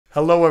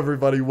Hello,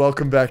 everybody.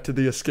 Welcome back to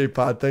the Escape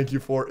Pod. Thank you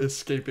for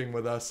escaping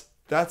with us.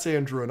 That's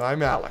Andrew, and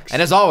I'm Alex.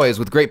 And as always,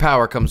 with great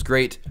power comes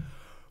great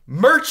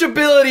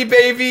merchability,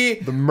 baby.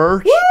 The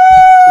merch is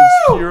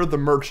here. The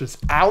merch is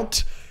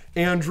out.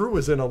 Andrew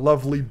is in a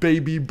lovely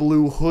baby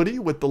blue hoodie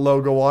with the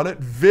logo on it.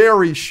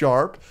 Very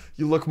sharp.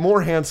 You look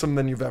more handsome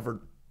than you've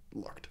ever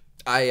looked.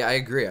 I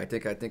agree. I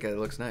think it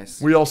looks nice.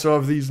 We also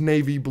have these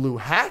navy blue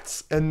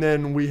hats, and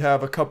then we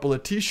have a couple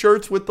of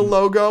t-shirts with the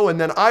logo,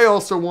 and then I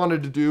also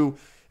wanted to do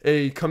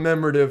a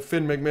commemorative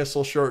Finn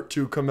McMissile shirt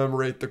to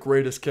commemorate the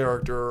greatest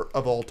character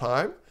of all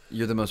time.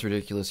 You're the most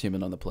ridiculous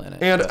human on the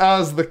planet. And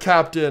as the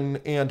captain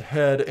and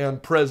head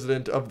and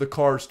president of the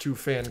Cars 2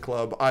 fan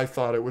club, I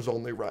thought it was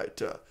only right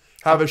to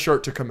have a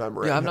shirt to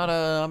commemorate. Yeah, I'm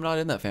him. not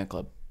in that fan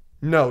club.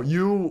 No,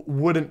 you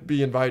wouldn't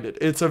be invited.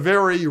 It's a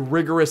very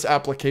rigorous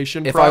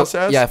application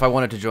process. If I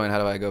wanted to join, how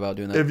do I go about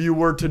doing that? If you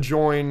were to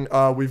join,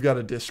 we've got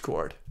a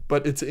Discord,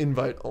 but it's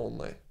invite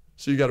only.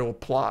 So you got to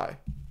apply.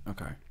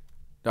 Okay.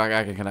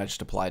 Can I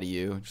just apply to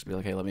you? Just be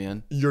like, hey, let me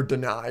in? You're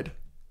denied.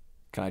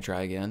 Can I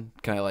try again?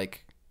 Can I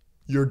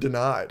You're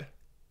denied.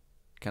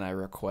 Can I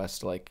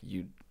request Are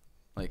you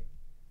going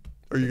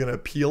to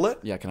appeal it?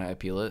 Yeah, can I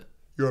appeal it?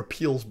 Your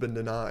appeal's been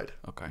denied.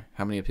 Okay.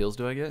 How many appeals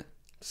do I get?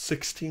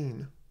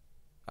 16.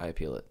 I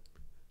appeal it.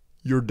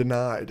 You're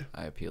denied.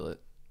 I appeal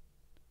it.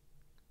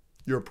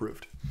 You're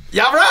approved.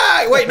 Yeah,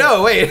 right. Wait.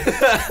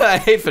 I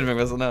hate Finn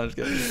McMissile. No, I'm just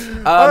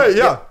kidding. All right,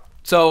 yeah.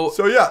 So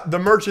yeah, the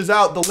merch is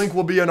out. The link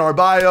will be in our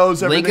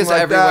bios. Link is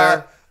like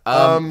everywhere.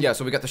 That. Yeah,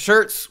 so we got the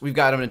shirts. We've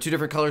got them in 2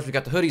 different colors. We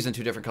got the hoodies in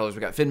 2 different colors.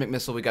 We got Finn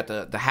McMissile. We got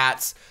the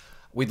hats.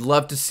 We'd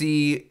love to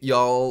see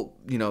y'all,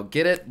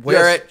 get it,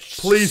 wear it.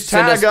 Please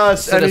tag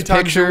us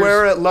anytime you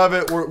wear it. Love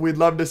it. We'd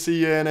love to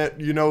see you in it.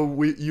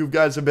 You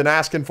guys have been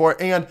asking for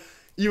it. And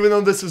even though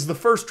this is the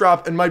first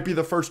drop and might be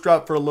the first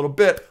drop for a little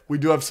bit, we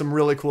do have some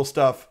really cool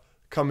stuff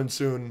coming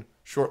soon,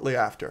 shortly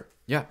after.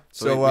 Yeah.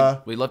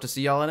 So we'd love to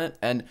see y'all in it.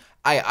 And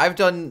I've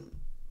done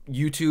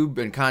YouTube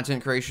and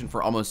content creation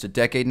for almost a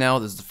decade now.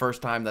 This is the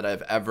first time that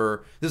this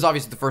is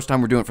obviously the first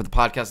time we're doing it for the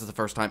podcast. This is the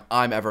first time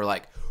I'm ever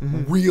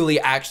really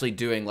actually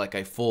doing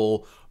a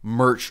full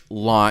merch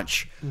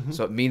launch.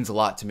 So it means a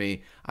lot to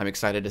me. I'm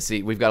excited to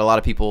see. We've got a lot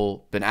of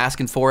people been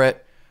asking for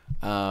it.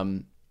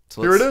 So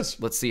here it is.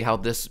 Let's see how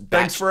this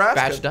Thanks for asking.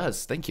 batch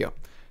does. Thank you.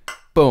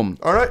 Boom.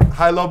 All right.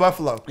 High-low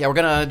Buffalo. Yeah, we're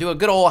going to do a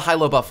good old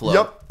high-low Buffalo.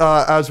 Yep.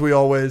 As we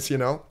always,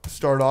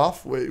 start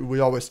off. We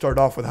always start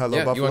off with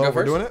high-low Buffalo. You want to go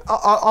first? We're doing it.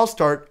 I'll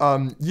start.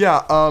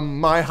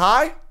 My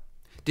high.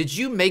 Did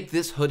you make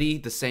this hoodie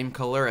the same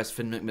color as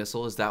Finn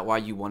McMissile? Is that why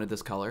you wanted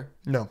this color?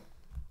 No.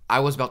 I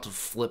was about to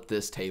flip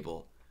this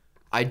table.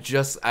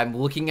 I'm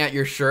looking at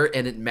your shirt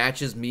and it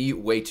matches me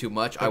way too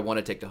much. I want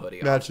to take the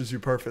hoodie off. Matches you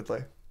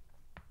perfectly.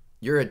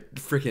 You're a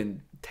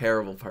freaking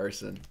terrible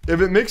person. If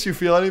it makes you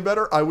feel any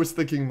better, I was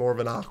thinking more of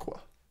an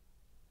aqua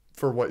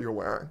for what you're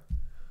wearing.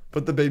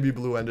 But the baby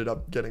blue ended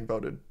up getting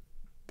voted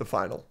the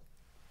final.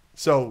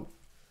 So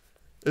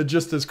it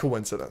just is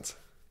coincidence.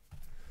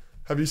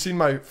 Have you seen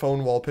my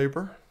phone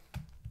wallpaper?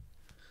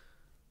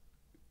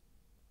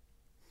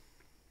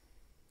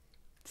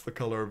 It's the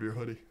color of your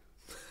hoodie.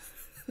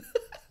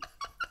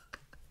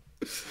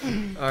 All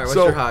right, what's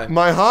your high?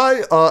 My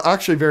high,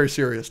 actually very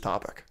serious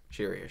topic.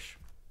 Serious.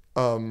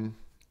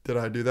 Did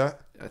I do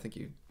that? I think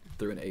you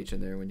threw an H in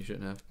there when you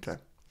shouldn't have.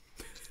 Okay.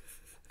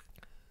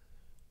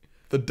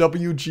 The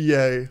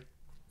WGA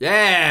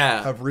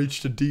have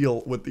reached a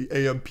deal with the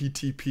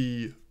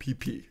AMPTP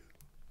PP.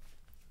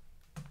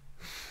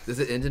 Does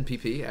it end in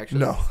PP,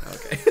 actually? No.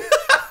 Okay.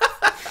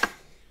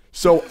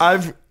 So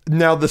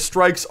now the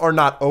strikes are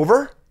not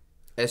over.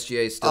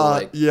 SGA is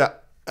still Yeah.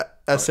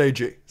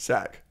 SAG.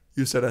 SAG.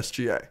 You said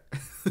SGA.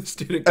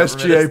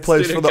 SGA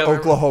plays for the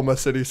Oklahoma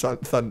City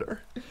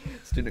Thunder.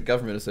 Student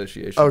Government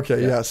Association.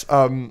 Okay, yeah. Yes.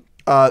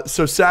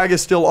 So SAG is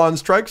still on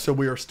strike, so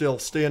we are still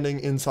standing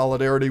in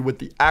solidarity with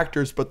the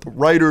actors, but the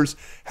writers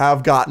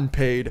have gotten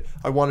paid.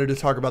 I wanted to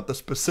talk about the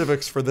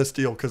specifics for this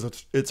deal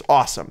because it's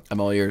awesome. I'm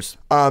all ears.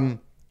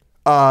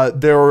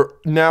 There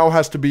now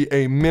has to be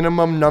a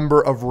minimum number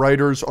of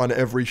writers on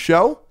every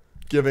show,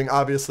 giving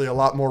obviously a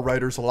lot more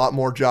writers a lot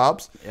more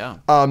jobs. Yeah.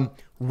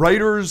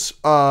 Writers,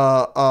 they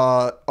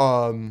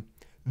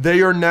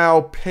are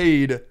now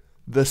paid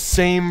the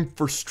same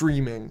for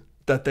streaming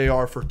that they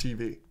are for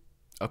TV.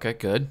 Okay,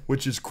 good.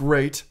 Which is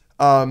great.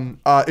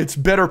 It's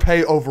better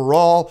pay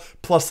overall,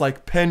 plus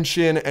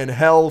pension and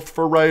health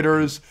for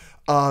writers.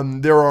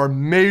 There are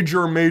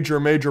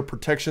major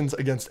protections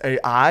against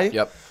AI.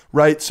 Yep.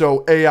 Right?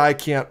 So AI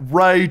can't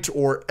write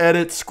or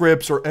edit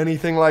scripts or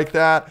anything like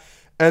that.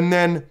 And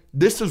then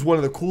this is one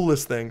of the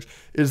coolest things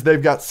is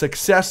they've got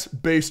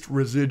success-based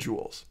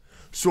residuals.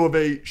 So if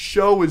a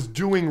show is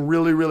doing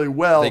really, really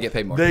well, they get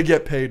paid more. They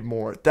get paid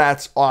more.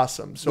 That's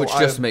awesome. So which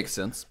just makes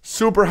sense.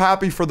 Super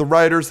happy for the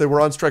writers. They were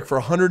on strike for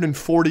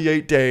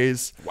 148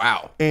 days.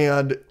 Wow.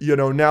 And,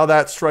 now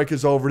that strike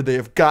is over. They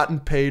have gotten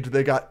paid.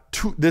 They got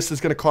this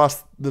is going to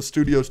cost the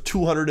studios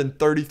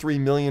 $233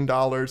 million.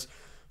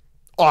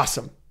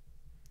 Awesome.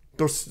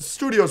 Those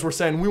studios were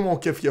saying, we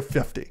won't give you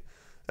 50.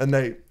 And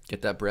they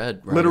get that bread.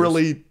 Writers.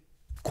 Literally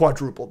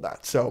quadrupled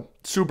that. So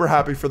super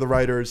happy for the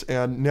writers.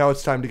 And now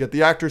it's time to get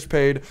the actors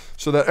paid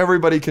so that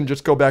everybody can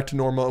just go back to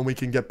normal and we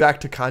can get back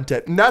to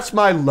content. And that's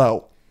my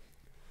low.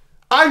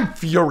 I'm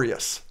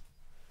furious.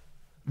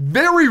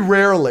 Very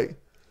rarely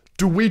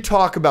do we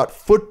talk about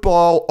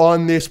football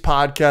on this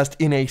podcast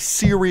in a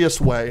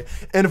serious way.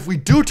 And if we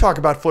do talk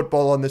about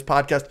football on this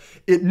podcast,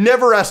 it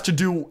never has to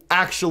do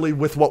actually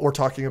with what we're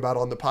talking about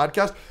on the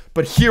podcast.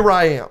 But here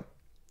I am.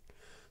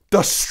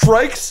 The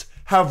strikes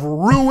have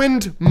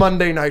ruined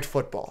Monday Night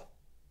Football.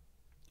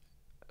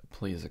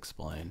 Please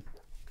explain.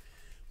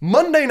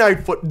 Monday Night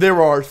Football,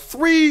 there are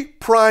 3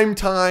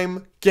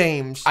 primetime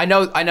games. I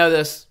know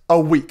this. A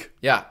week.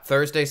 Yeah,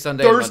 Thursday,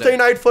 Sunday, Thursday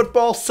Night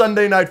Football,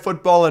 Sunday Night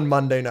Football, and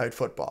Monday Night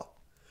Football.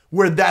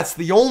 Where that's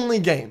the only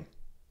game.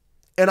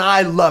 And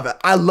I love it.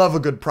 I love a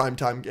good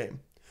primetime game.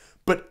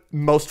 But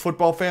most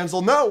football fans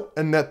will know,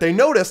 and that they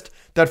noticed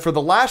that for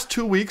the last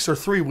 2 weeks or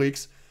 3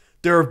 weeks,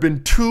 there have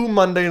been 2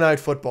 Monday Night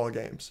Football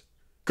games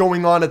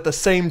going on at the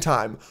same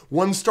time.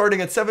 One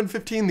starting at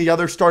 7:15, the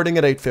other starting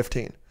at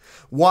 8:15.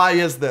 Why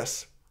is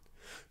this?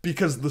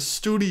 Because the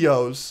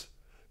studios,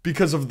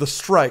 because of the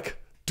strike,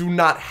 do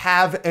not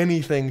have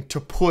anything to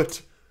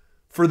put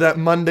for that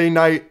Monday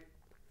night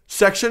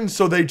section,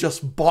 so they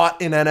just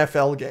bought an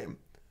NFL game.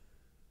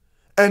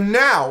 And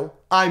now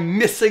I'm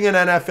missing an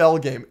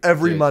NFL game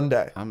every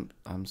Monday.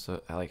 I'm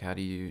so like, how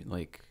do you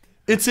like?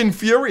 It's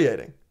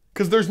infuriating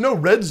because there's no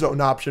red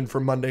zone option for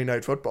Monday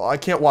Night Football. I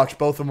can't watch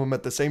both of them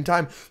at the same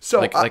time. So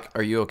like,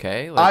 are you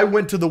okay? Like, I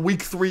went to the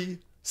Week 3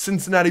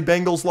 Cincinnati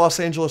Bengals Los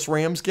Angeles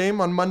Rams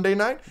game on Monday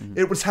night.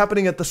 It was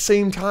happening at the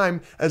same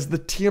time as the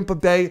Tampa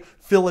Bay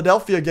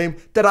Philadelphia game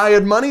that I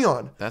had money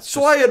on.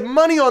 So I had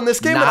money on this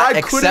game and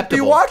I couldn't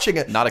be watching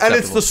it. Not acceptable.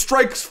 And it's the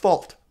strike's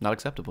fault. Not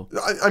acceptable.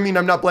 I mean,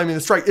 I'm not blaming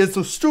the strike. It's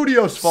the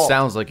studio's fault.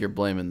 Sounds like you're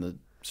blaming the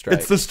strike.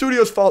 It's the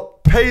studio's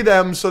fault. Pay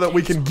them so that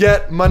we can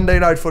get Monday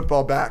Night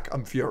Football back.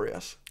 I'm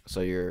furious.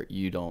 So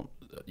you don't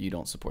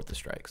support the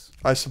strikes.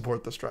 I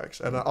support the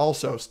strikes. And I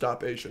also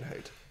stop Asian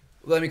hate.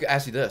 Let me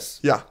ask you this.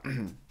 Yeah.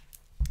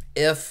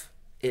 If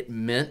it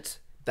meant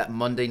that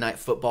Monday Night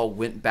Football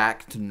went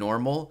back to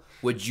normal,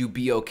 would you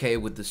be okay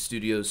with the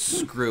studios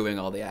screwing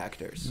all the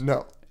actors?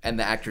 No. And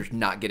the actors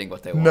not getting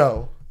what they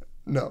want?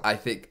 No. I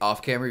think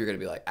off camera you're going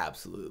to be like,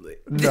 absolutely.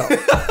 No.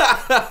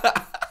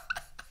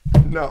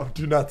 No,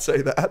 do not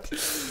say that.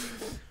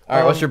 All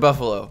right, what's your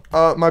Buffalo?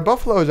 My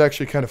Buffalo is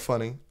actually kind of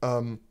funny.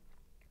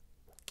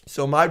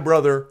 So my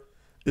brother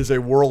is a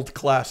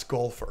world-class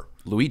golfer.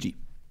 Luigi.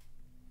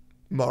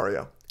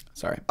 Mario.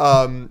 Sorry.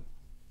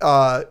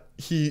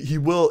 He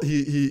will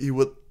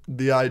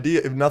the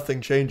idea, if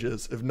nothing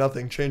changes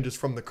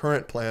from the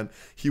current plan,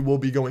 he will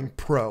be going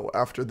pro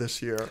after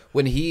this year.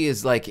 When he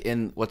is like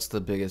in, what's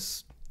the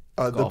biggest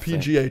the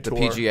PGA Tour.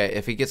 The PGA.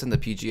 If he gets in the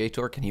PGA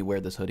Tour, can he wear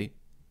this hoodie?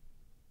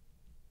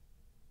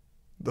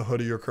 The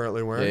hoodie you're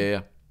currently wearing?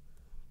 Yeah.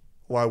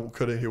 Why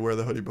couldn't he wear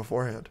the hoodie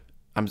beforehand?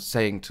 I'm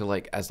saying to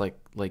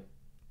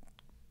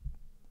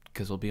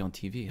because he'll be on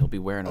TV. He'll be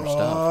wearing our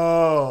stuff.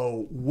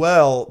 Oh,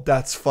 well,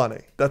 that's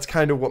funny. That's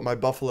kind of what my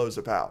Buffalo's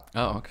about.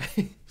 Oh,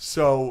 okay.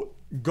 So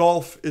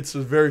golf, it's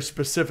a very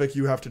specific,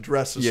 you have to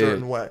dress a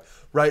certain way,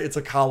 right? It's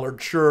a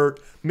collared shirt,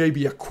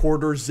 maybe a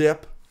quarter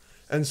zip.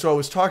 And so I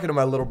was talking to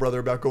my little brother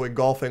about going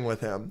golfing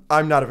with him.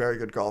 I'm not a very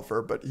good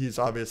golfer, but he's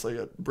obviously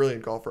a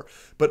brilliant golfer.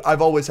 But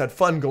I've always had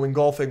fun going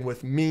golfing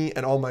with me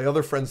and all my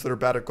other friends that are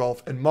bad at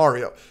golf and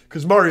Mario.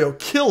 Because Mario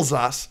kills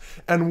us,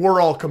 and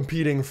we're all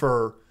competing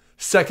for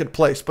second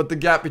place. But the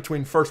gap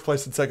between first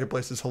place and second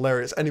place is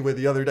hilarious. Anyway,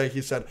 the other day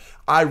he said,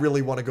 I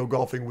really want to go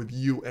golfing with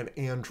you and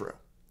Andrew.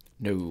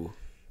 No.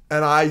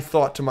 And I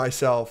thought to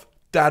myself,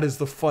 that is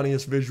the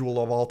funniest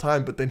visual of all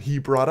time. But then he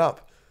brought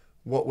up,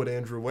 what would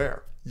Andrew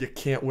wear? You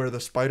can't wear the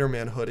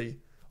Spider-Man hoodie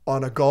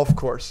on a golf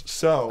course.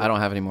 So I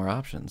don't have any more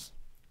options.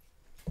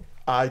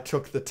 I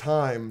took the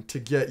time to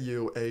get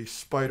you a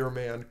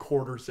Spider-Man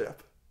quarter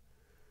zip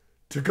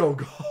to go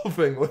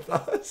golfing with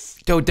us.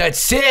 Dude, that's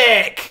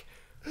sick.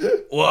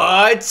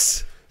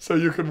 What? So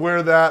you could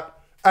wear that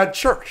at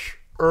church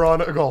or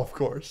on a golf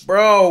course.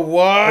 Bro,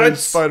 what? A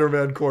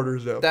Spider-Man quarter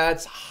zip.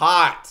 That's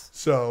hot.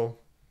 So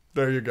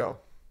there you go.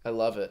 I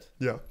love it.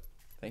 Yeah.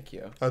 Thank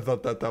you. I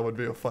thought that would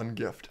be a fun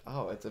gift.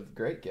 Oh, it's a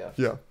great gift.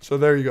 Yeah. So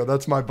there you go.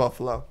 That's my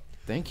Buffalo.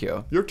 Thank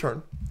you. Your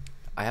turn.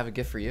 I have a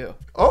gift for you.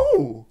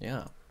 Oh.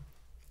 Yeah.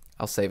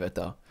 I'll save it,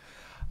 though.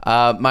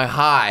 My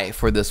high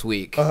for this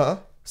week.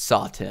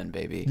 Saw 10,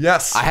 baby.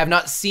 Yes. I have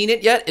not seen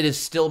it yet. It is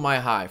still my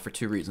high for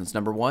 2 reasons.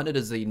 Number 1, it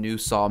is a new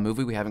Saw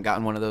movie. We haven't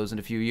gotten one of those in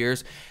a few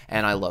years,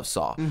 and I love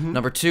Saw.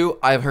 Number 2,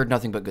 I've heard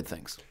nothing but good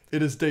things.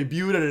 It is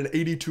debuted at an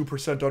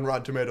 82% on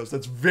Rotten Tomatoes.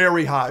 That's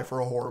very high for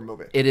a horror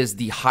movie. It is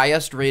the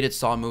highest rated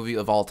Saw movie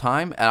of all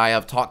time, and I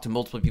have talked to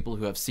multiple people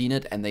who have seen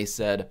it, and they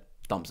said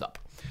thumbs up.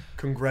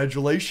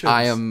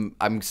 Congratulations.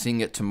 I'm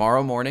seeing it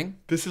tomorrow morning.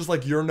 This is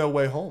like your No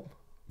Way Home.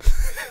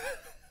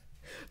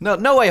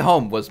 No Way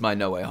Home was my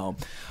No Way Home.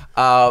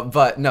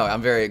 But no,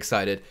 I'm very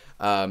excited.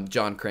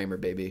 John Kramer,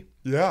 baby.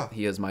 Yeah.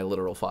 He is my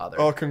literal father.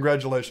 Oh,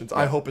 congratulations. Yeah.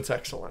 I hope it's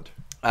excellent.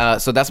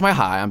 So that's my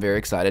high. I'm very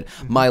excited.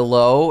 My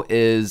low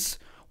is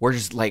we're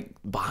just like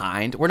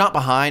behind. We're not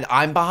behind.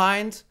 I'm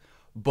behind,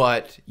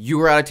 but you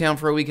were out of town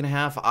for a week and a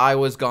half. I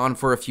was gone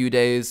for a few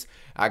days.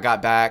 I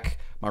got back.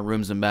 My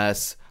room's a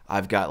mess.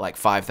 I've got like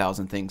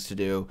 5,000 things to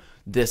do.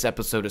 This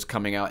episode is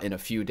coming out in a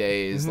few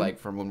days, like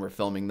from when we're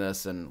filming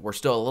this, and we're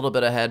still a little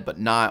bit ahead, but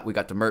not. We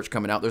got the merch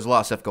coming out. There's a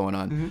lot of stuff going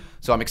on.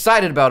 So I'm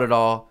excited about it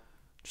all.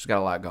 Just got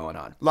a lot going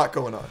on.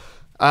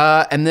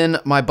 And then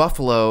my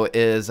Buffalo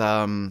is,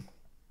 I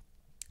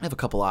have a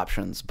couple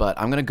options, but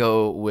I'm going to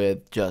go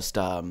with just,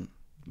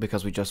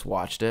 because we just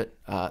watched it,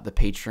 the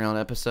Patreon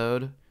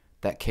episode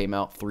that came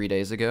out 3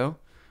 days ago.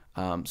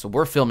 So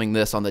we're filming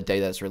this on the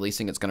day that it's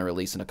releasing. It's going to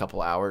release in a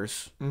couple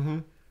hours.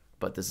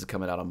 But this is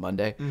coming out on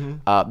Monday.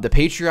 The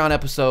Patreon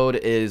episode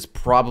is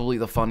probably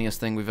the funniest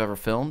thing we've ever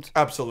filmed.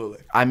 Absolutely.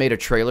 I made a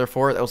trailer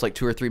for it. That was like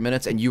 2 or 3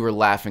 minutes, and you were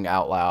laughing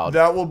out loud.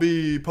 That will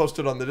be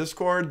posted on the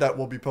Discord. That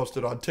will be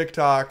posted on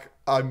TikTok.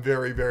 I'm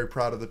very, very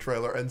proud of the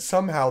trailer. And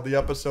somehow the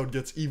episode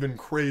gets even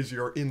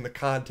crazier in the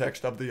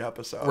context of the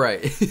episode.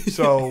 Right.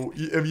 So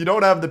if you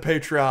don't have the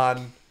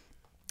Patreon,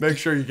 make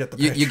sure you get the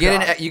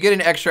Patreon. You get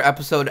an extra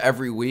episode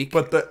every week.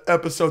 But the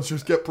episodes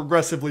just get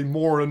progressively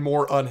more and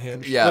more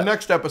unhinged. Yeah. The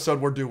next episode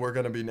we're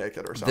going to be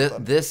naked or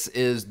something. This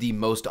is the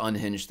most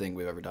unhinged thing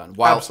we've ever done.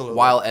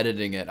 While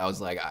editing it, I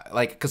was like,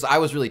 because I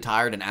was really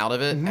tired and out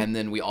of it, and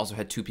then we also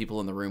had 2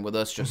 people in the room with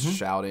us just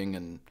shouting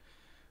and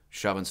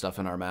shoving stuff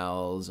in our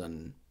mouths,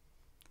 and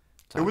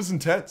it was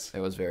intense. It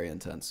was very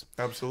intense.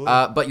 Absolutely.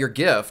 But your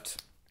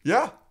gift.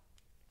 Yeah.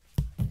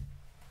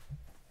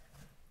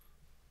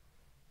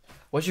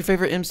 What's your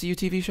favorite MCU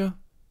TV show?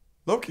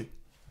 Loki.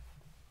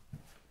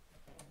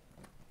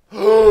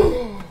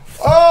 Oh,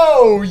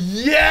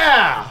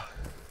 yeah!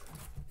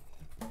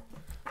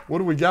 What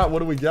do we got?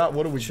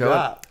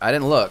 I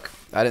didn't look.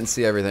 I didn't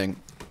see everything.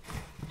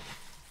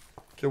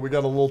 Okay, we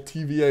got a little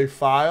TVA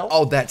file.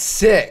 Oh, that's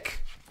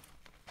sick.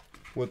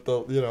 With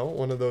the,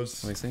 one of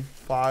those Let me see.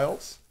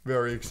 files.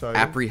 Very exciting.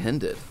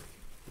 Apprehended.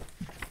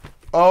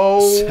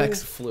 Oh.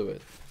 Sex fluid.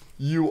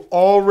 You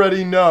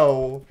already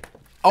know.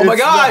 Oh my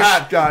gosh! The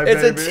hat guy,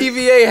 it's baby. a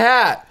TVA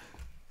hat.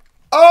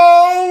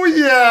 Oh,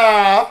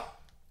 yeah!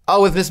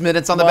 Oh, with Miss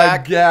Minutes on the My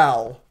back?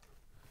 gal.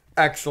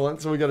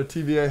 Excellent. So we got a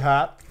TVA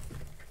hat.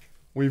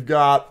 We've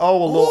got, a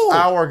little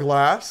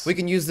hourglass. We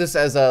can use this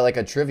as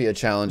a trivia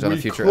challenge on a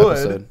future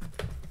episode.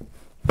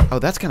 Oh,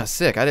 that's kind of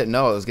sick. I didn't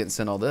know I was getting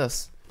sent all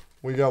this.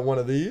 We got one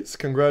of these.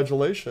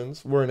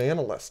 Congratulations. We're an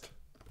analyst.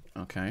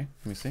 Okay.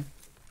 Let me see.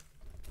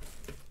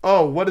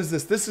 Oh, what is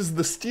this? This is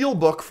the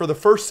Steelbook for the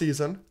first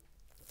season.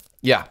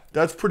 Yeah.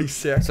 That's pretty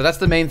sick. So that's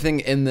the main thing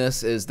in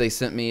this is they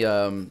sent me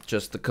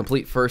just the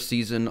complete first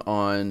season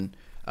on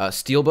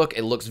Steelbook.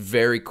 It looks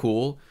very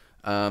cool.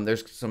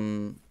 There's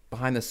some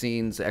behind the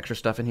scenes extra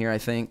stuff in here, I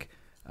think.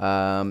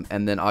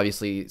 And then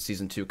obviously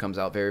season 2 comes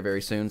out very,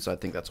 very soon. So I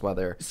think that's why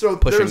they're pushing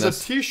this.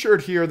 There's a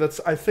t-shirt here that's,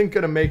 I think,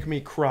 going to make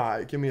me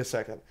cry. Give me a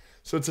second.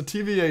 So it's a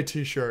TVA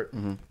t-shirt.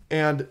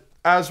 And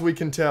as we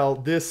can tell,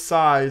 this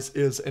size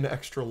is an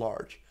extra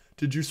large.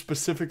 Did you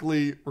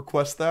specifically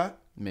request that?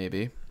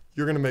 Maybe.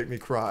 You're going to make me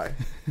cry.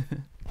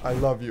 I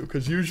love you.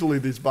 Because usually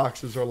these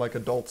boxes are like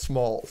adult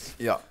smalls.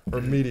 Yeah.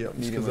 Or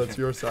mediums. Because that's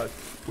your size.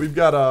 We've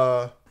got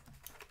a...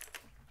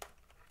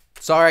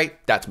 Sorry,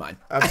 that's mine.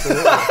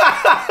 Absolutely.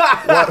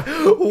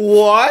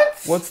 What?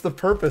 What's the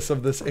purpose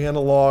of this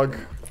analog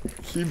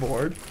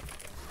keyboard?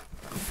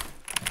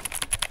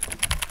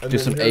 And do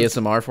some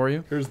ASMR for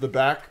you. Here's the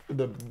back,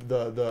 the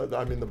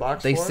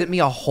box. They sent me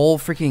a whole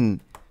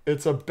freaking...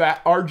 It's a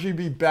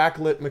RGB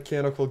backlit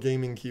mechanical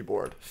gaming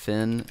keyboard.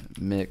 Finn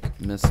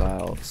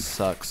Missile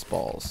sucks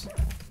balls.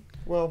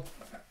 Well.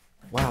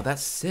 Wow,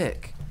 that's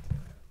sick.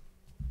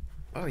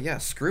 Oh, yeah,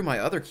 screw my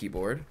other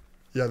keyboard.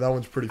 Yeah, that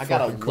one's pretty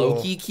fucking cool. I got a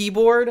Loki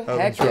keyboard?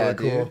 Heck yeah,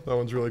 dude. That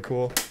one's really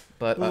cool.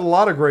 But there's a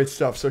lot of great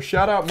stuff. So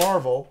shout out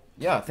Marvel.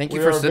 Yeah, thank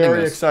you for sending this. We are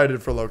very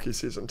excited for Loki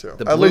Season 2.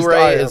 The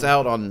Blu-ray is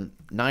out on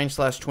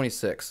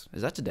 9/26.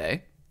 Is that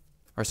today?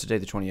 Or is today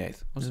the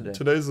 28th? What's today?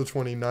 Today's the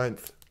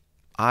 29th.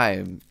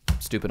 I'm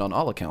stupid on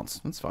all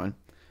accounts. That's fine.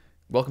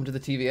 Welcome to the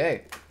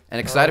TVA. And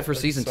excited for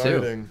Season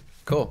 2.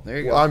 Cool. There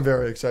you go. Well, I'm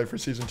very excited for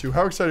Season 2.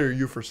 How excited are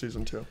you for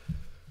Season 2?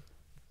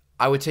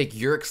 I would take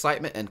your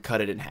excitement and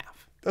cut it in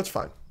half. That's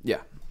fine.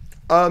 Yeah.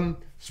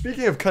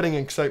 Speaking of cutting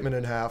excitement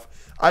in half,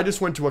 I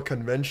just went to a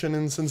convention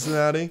in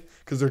Cincinnati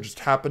because there just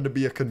happened to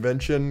be a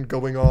convention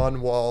going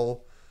on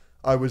while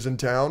I was in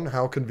town.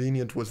 How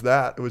convenient was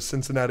that? It was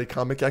Cincinnati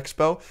Comic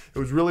Expo. It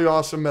was really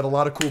awesome. Met a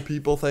lot of cool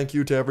people. Thank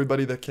you to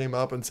everybody that came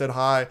up and said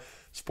hi,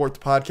 support the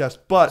podcast.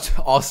 But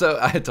also,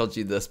 I had told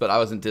you this, but I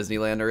was in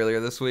Disneyland earlier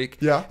this week.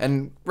 Yeah.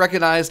 And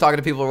recognized, talking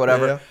to people or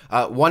whatever.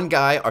 Yeah. One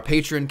guy, our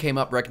patron, came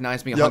up,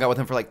 recognized me, hung out with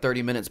him for like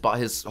 30 minutes, bought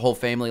his whole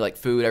family like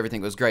food,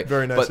 everything was great.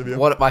 Very nice of you.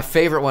 But my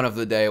favorite one of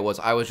the day was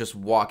I was just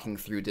walking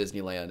through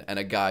Disneyland and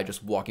a guy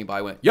just walking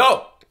by went,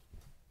 "Yo!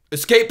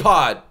 Escape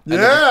pod!" And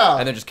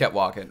then just kept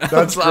walking.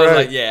 That's great. I was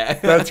like, yeah.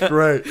 That's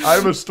great. I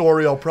have a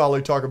story I'll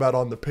probably talk about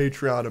on the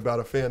Patreon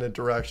about a fan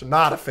interaction.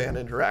 Not a fan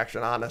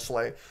interaction,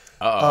 honestly.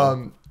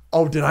 Uh-oh.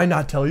 Oh, did I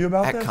not tell you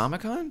about that? At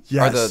Comic-Con?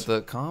 Yes. Or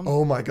the com?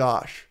 Oh my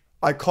gosh.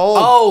 I called.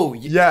 Oh,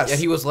 yes. Yeah,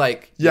 he was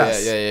like,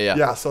 yes. Yeah.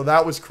 Yeah, so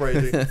that was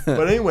crazy.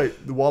 But anyway,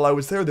 while I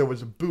was there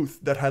was a booth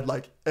that had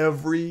like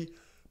every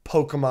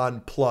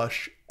Pokemon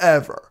plush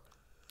ever.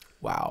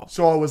 Wow.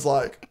 So I was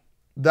like,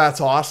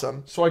 that's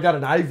awesome. So I got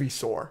an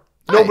Ivysaur.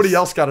 Nice. Nobody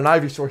else got an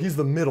Ivysaur. He's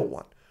the middle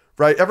one,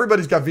 right?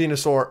 Everybody's got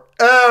Venusaur.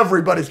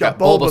 Everybody's got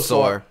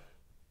Bulbasaur.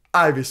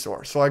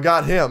 Ivysaur. So I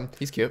got him.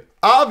 He's cute.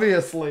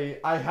 Obviously,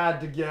 I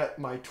had to get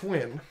my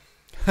twin.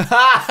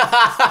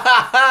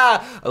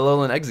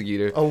 Alolan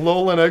Executor.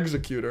 Alolan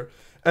Executor.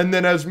 And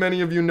then as many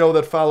of you know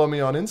that follow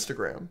me on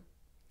Instagram,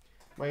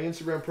 my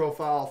Instagram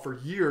profile for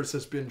years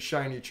has been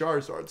Shiny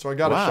Charizard. So I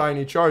got a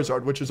Shiny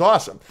Charizard, which is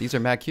awesome. These are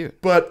mad cute.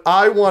 But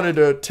I wanted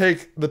to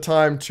take the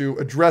time to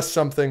address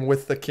something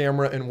with the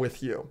camera and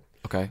with you.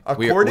 Okay.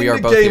 According we are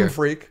to both Game here.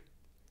 Freak,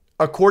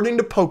 according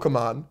to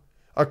Pokemon,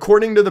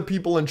 according to the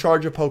people in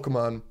charge of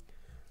Pokemon,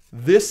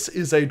 this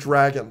is a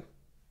dragon.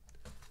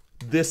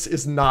 This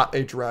is not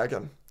a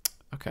dragon.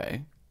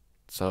 Okay.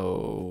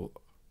 So,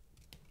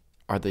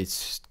 are they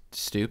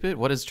stupid?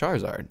 What is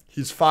Charizard?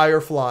 He's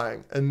fire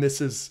flying, and this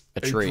is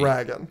a tree.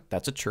 dragon.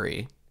 That's a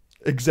tree.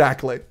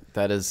 Exactly.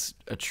 That is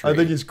a tree. I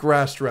think he's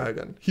grass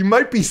dragon. He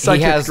might be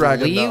psychic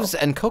dragon. He has leaves though.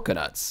 and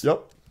coconuts.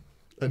 Yep.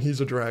 And he's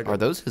a dragon. Are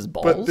those his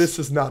balls? But this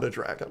is not a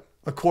dragon,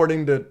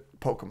 according to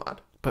Pokemon.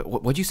 But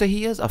what'd you say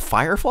he is? A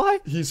firefly?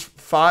 He's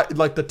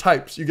like the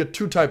types. You get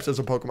two types as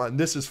a Pokemon.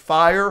 This is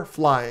fire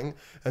flying,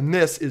 and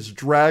this is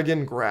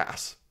dragon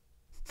grass.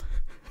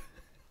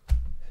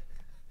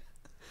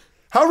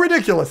 How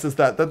ridiculous is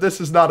that this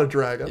is not a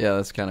dragon? Yeah,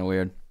 that's kind of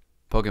weird.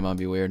 Pokemon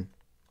be weird.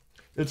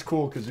 It's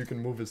cool because you can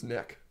move his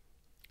neck.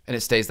 And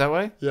it stays that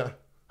way? Yeah.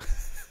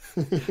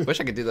 Wish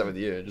I could do that with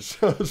you.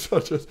 Just...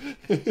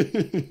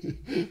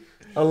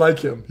 I like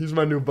him. He's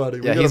my new buddy.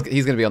 Yeah, he's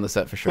going to be on the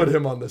set for sure. Put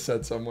him on the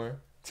set somewhere.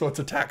 So it's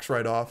attacks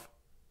right off.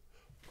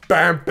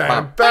 Bam,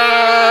 bam,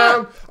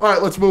 bam. All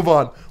right, let's move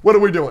on. What are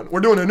we doing? We're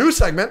doing a new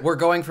segment. We're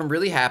going from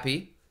really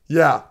happy.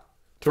 Yeah.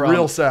 To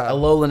real sad.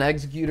 Alolan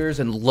Executors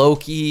and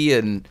Loki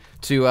and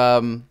to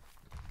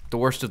the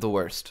worst of the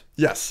worst.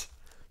 Yes.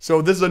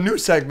 So this is a new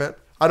segment.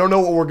 I don't know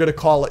what we're going to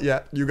call it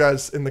yet. You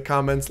guys in the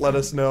comments let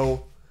us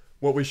know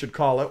what we should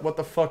call it. What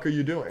the fuck are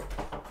you doing?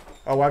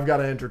 Oh, I've got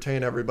to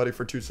entertain everybody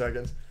for 2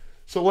 seconds.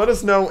 So let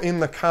us know in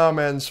the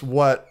comments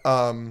what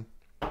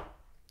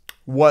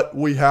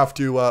we have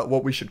to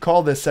what we should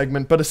call this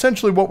segment. But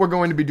essentially what we're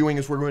going to be doing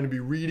is we're going to be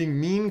reading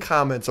mean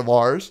comments of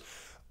ours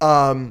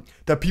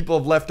that people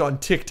have left on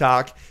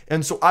TikTok.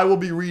 And so I will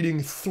be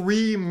reading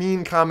 3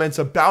 mean comments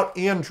about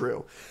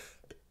Andrew,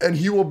 and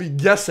he will be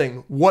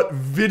guessing what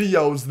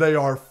videos they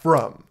are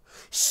from.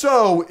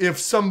 So if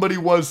somebody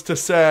was to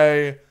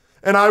say,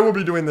 and I will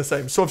be doing the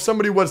same. So if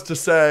somebody was to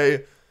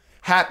say,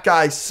 Hat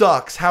Guy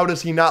sucks, how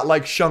does he not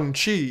like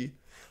Shang-Chi?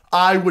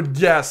 I would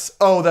guess,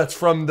 oh, that's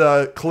from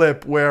the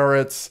clip where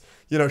it's,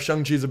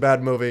 Shang-Chi's a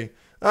bad movie.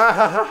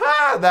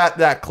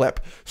 That clip.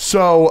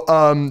 So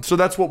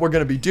that's what we're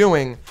going to be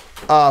doing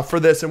for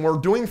this. And we're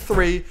doing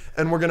 3,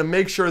 and we're going to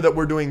make sure that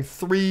we're doing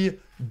 3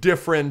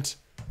 different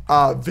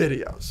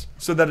videos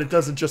so that it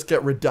doesn't just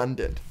get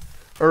redundant.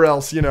 Or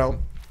else,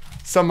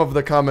 some of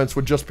the comments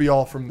would just be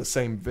all from the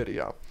same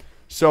video.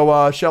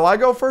 So shall I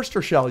go first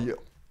or shall you?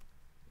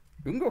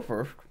 You can go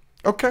first.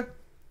 Okay.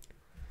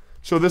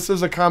 So this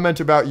is a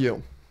comment about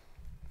you.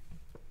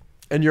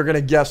 And you're going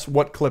to guess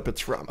what clip it's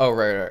from. Oh,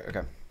 right.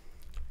 Okay.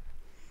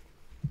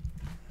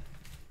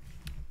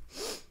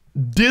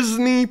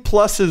 Disney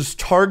Plus's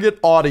target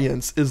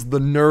audience is the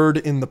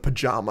nerd in the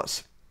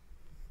pajamas.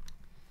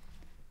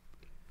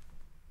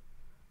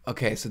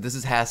 Okay, so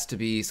this has to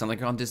be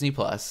something on Disney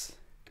Plus.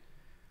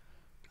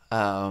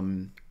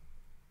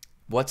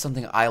 What's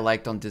something I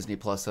liked on Disney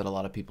Plus that a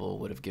lot of people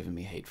would have given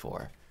me hate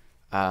for?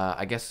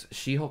 I guess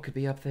She-Hulk could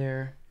be up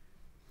there.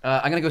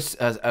 I'm going to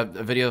go a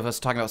video of us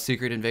talking about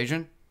Secret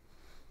Invasion.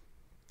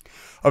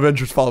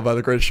 Avengers followed by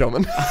The Greatest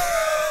Showman.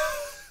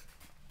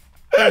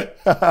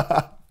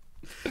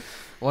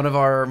 One of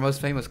our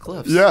most famous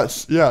clips.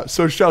 Yes, yeah.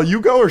 So shall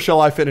you go or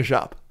shall I finish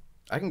up?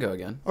 I can go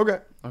again. Okay.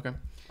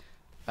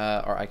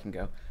 Or I can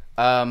go.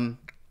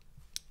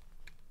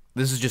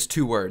 This is just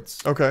 2 words.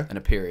 Okay. And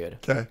a period.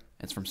 Okay.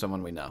 It's from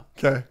someone we know.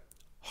 Okay.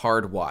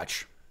 Hard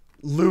watch.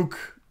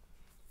 Luke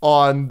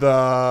on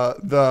the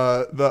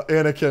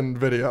Anakin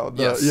video.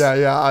 Yes.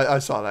 Yeah, I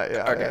saw that.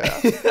 Yeah.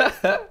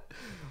 Okay.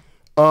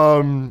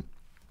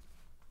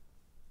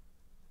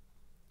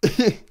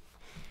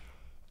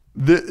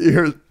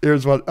 Yeah.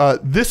 Here's what.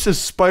 This is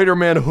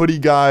Spider-Man hoodie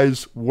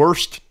guy's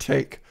worst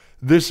take.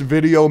 This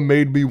video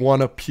made me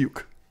want to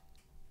puke.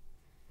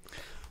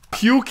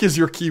 Puke is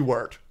your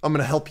keyword. I'm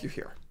gonna help you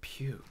here.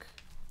 Puke.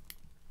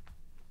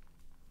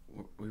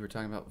 We were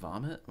talking about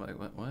vomit? Like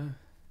what?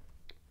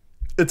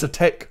 It's a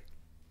take.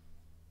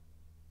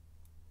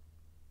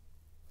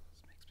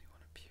 This makes me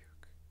want to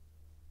puke.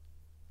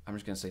 I'm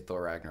just gonna say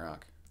Thor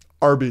Ragnarok.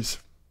 Arby's.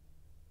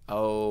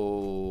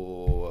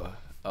 Oh.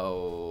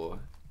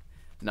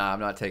 Nah,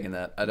 I'm not taking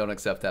that. I don't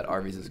accept that.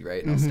 Arby's is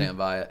great, and I'll stand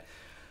by it.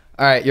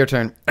 All right, your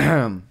turn.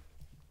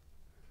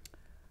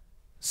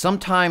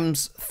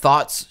 Sometimes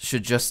thoughts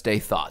should just stay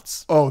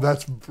thoughts. Oh,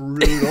 that's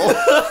brutal.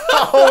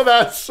 Oh,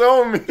 that's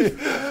so mean.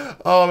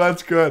 Oh,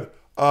 that's good.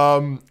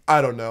 I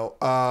don't know.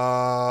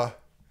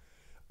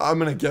 I'm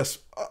gonna guess.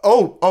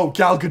 Gal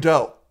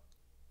Gadot.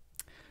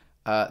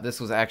 This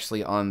was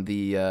actually on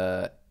the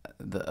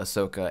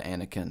Ahsoka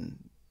Anakin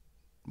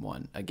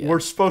one again.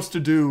 We're supposed to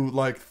do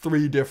like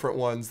 3 different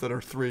ones that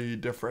are 3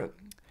 different.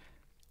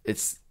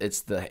 It's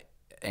the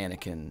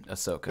Anakin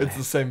Ahsoka. It's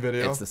the same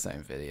video. It's the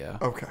same video.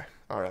 Okay.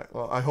 All right.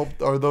 Well, I hope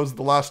are those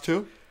the last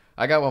 2?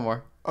 I got one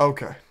more.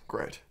 Okay.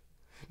 Great.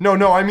 No.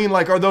 I mean,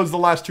 like, are those the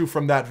last 2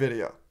 from that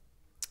video?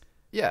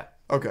 Yeah.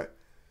 Okay.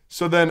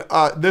 So then,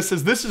 this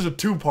is a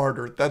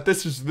 2-parter.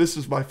 This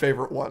is my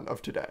favorite one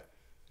of today.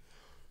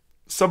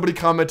 Somebody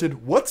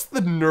commented, "What's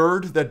the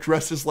nerd that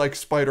dresses like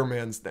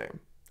Spider-Man's name?"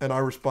 And I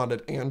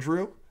responded,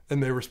 "Andrew."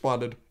 And they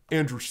responded,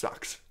 "Andrew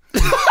sucks."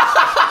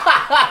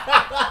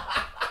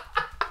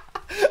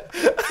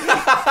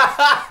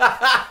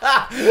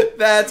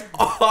 That's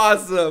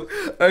awesome.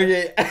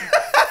 Okay.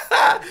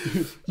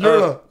 You're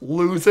gonna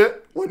lose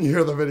it when you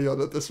hear the video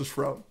that this is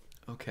from.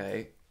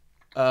 Okay.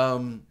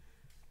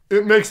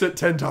 It makes it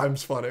 10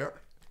 times funnier.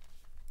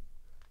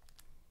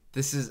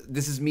 This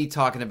is me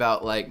talking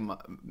about like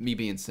me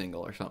being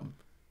single or something.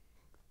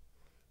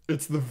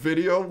 It's the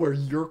video where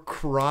you're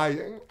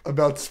crying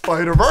about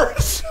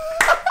Spider-Verse.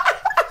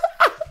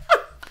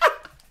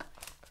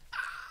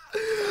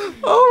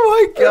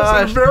 Oh my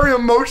gosh. It's a very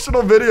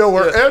emotional video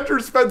where Andrew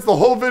spends the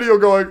whole video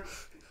going,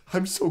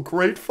 "I'm so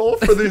grateful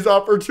for these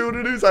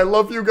opportunities. I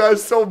love you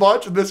guys so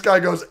much." And this guy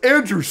goes,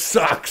 "Andrew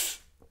sucks."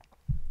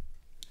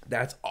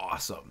 That's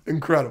awesome.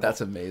 Incredible.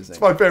 That's amazing.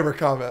 It's my favorite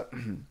comment.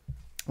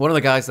 One of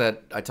the guys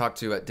that I talked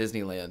to at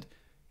Disneyland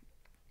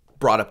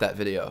brought up that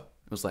video.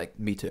 It was like,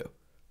 me too.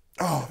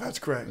 Oh, that's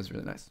great. It was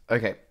really nice.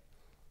 Okay.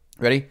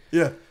 Ready?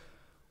 Yeah.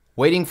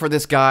 Waiting for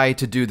this guy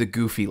to do the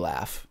goofy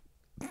laugh.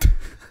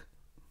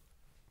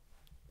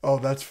 Oh,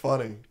 that's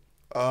funny.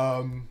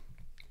 I'm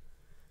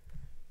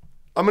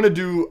gonna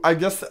do. I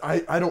guess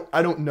I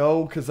don't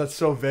know because that's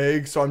so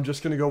vague. So I'm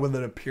just gonna go with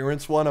an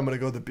appearance one. I'm gonna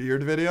go the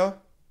beard video.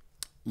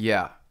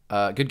 Yeah.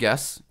 Good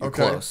guess. You're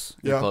Okay. close.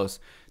 You're Yeah. close.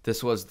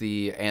 This was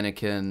the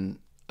Anakin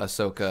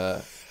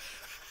Ahsoka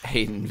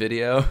Hayden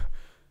video.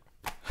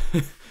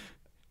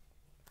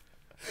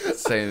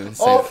 same.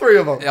 All 3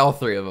 of them. All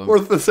 3 of them.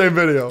 Worth the same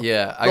video.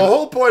 Yeah. The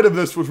whole point of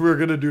this was we were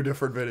gonna do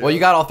different videos. Well, you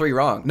got all 3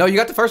 wrong. No, you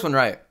got the first one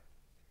right.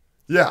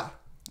 Yeah.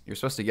 You're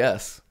supposed to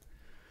guess.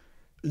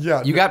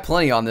 Yeah. You got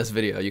plenty on this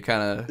video. You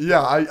kind of.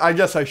 Yeah. I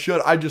guess I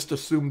should. I just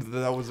assumed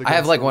that was. I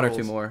have like the 1 or rules.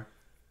 2 more.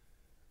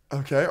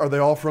 Okay. Are they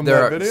all from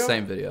They're that video?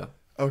 same video.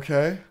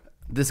 Okay.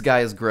 This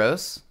guy is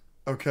gross.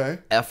 Okay.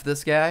 F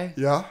this guy.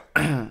 Yeah.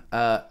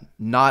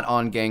 Not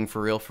on Gang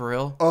for real, for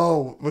real.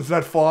 Oh, was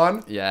that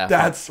Fawn? Yeah.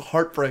 That's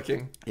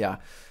heartbreaking. Yeah.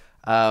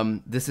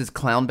 This is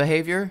clown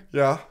behavior.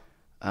 Yeah.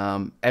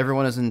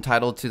 Everyone is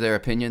entitled to their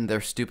opinion,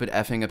 their stupid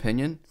effing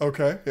opinion.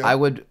 Okay. Yeah. I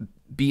would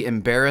be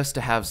embarrassed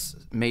to have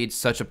made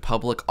such a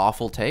public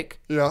awful take.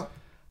 Yeah.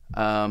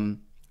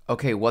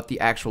 Okay, what the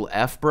actual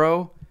F,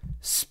 bro?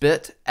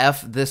 Spit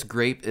F this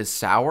grape is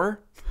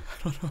sour.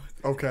 I don't know.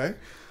 Okay.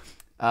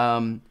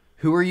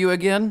 Who are you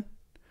again?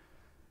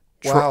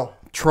 Wow.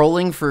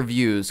 Trolling for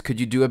views. Could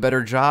you do a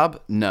better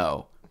job?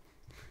 No.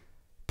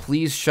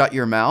 Please shut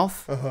your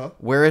mouth.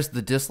 Where is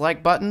the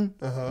dislike button?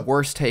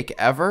 Worst take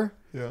ever.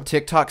 Yeah.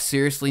 TikTok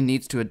seriously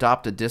needs to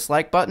adopt a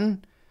dislike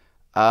button.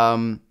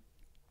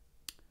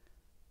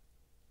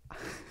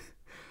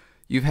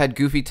 You've had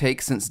goofy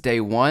takes since day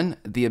 1.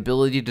 The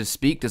ability to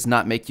speak does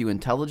not make you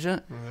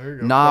intelligent. There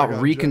you go. Nah, I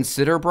got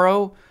reconsider,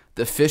 bro.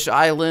 The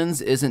fisheye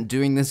lens isn't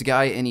doing this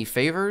guy any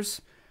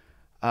favors.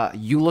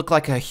 You look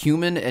like a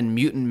human in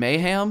Mutant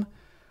Mayhem.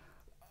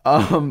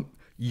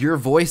 Your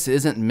voice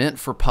isn't meant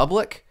for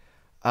public.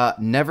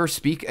 Never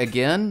speak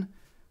again.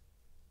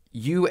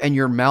 You and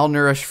your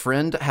malnourished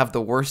friend have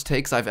the worst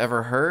takes I've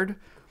ever heard.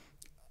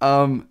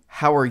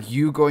 How are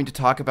you going to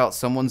talk about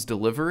someone's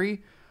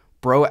delivery?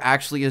 Bro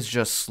actually is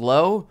just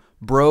slow.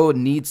 Bro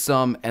needs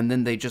some, and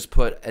then they just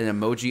put an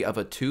emoji of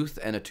a tooth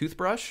and a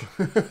toothbrush.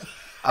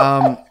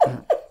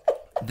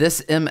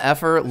 This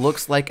MFer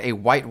looks like a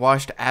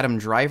whitewashed Adam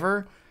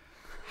Driver.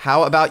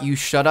 How about you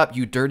shut up,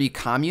 you dirty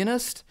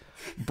communist?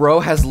 Bro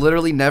has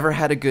literally never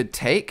had a good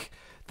take.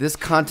 This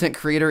content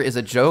creator is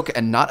a joke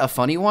and not a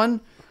funny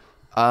one.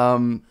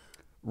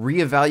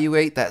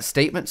 Reevaluate that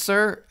statement,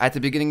 sir. At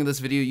the beginning of this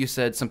video, you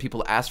said some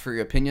people asked for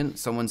your opinion.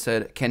 Someone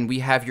said, can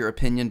we have your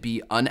opinion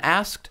be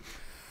unasked?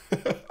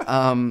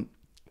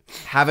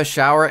 Have a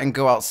shower and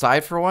go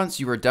outside for once.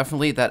 You were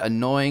definitely that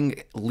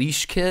annoying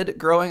leash kid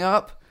growing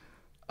up.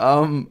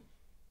 I'm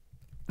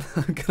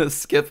gonna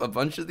skip a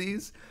bunch of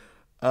these.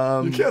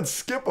 You can't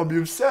skip them.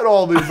 You've said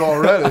all these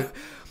already.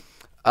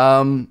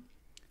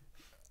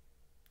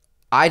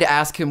 I'd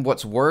ask him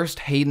what's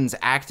worst, Hayden's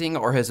acting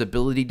or his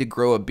ability to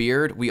grow a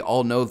beard. We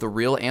all know the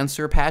real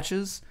answer,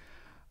 Patches.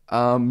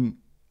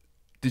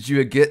 Did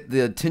you get the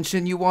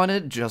attention you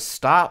wanted? Just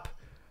stop.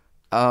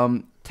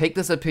 Take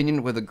this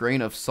opinion with a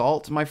grain of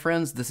salt, my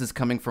friends. This is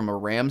coming from a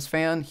Rams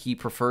fan. He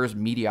prefers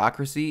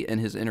mediocrity in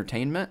his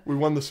entertainment. We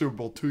won the Super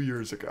Bowl 2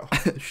 years ago.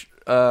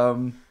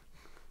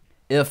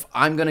 If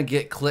I'm going to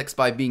get clicks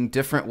by being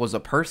different was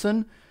a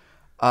person,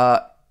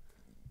 and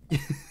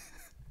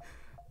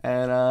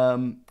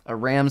a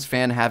Rams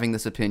fan having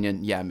this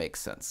opinion, yeah, makes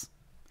sense.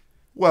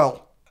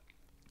 Well,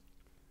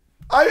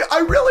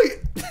 I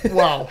really...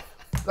 Wow.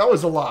 That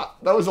was a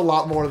lot. That was a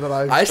lot more than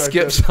I expected. I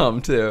skipped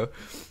some, too.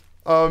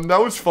 That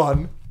was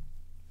fun.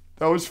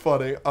 That was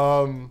funny.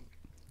 Well,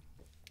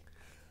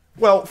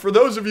 for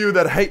those of you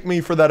that hate me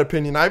for that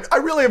opinion, I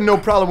really have no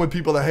problem with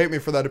people that hate me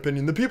for that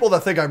opinion. The people that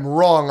think I'm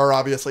wrong are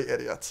obviously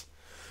idiots.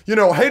 You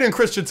know, Hayden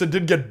Christensen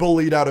did get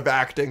bullied out of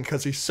acting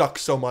because he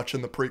sucks so much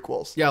in the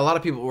prequels. Yeah, a lot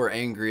of people were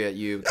angry at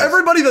you.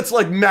 Everybody that's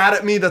like mad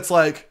at me, that's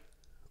like,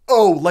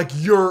 oh, like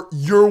you're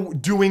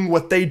doing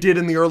what they did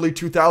in the early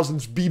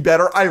 2000s, be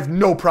better. I have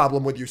no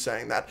problem with you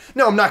saying that.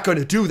 No, I'm not going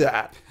to do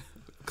that.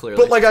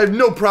 Clearly. But like, I have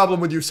no problem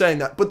with you saying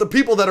that. But the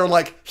people that are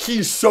like,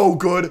 he's so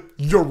good,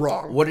 you're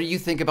wrong. What do you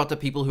think about the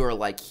people who are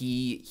like,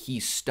 he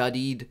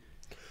studied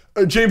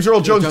James Earl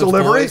Jones'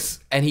 delivery?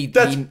 And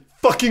that's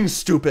fucking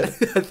stupid.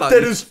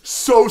 That is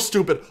so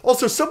stupid.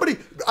 Also, somebody,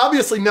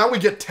 obviously now we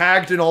get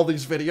tagged in all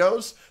these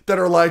videos that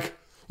are like,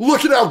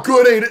 look at how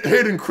good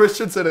Hayden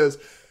Christensen is.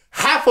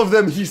 Half of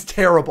them, he's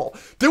terrible.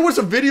 There was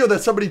a video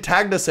that somebody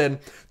tagged us in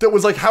that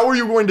was like, how are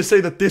you going to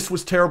say that this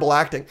was terrible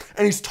acting?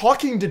 And he's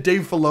talking to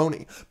Dave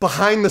Filoni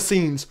behind the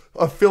scenes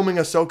of filming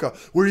Ahsoka,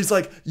 where he's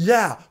like,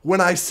 yeah, when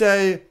I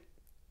say,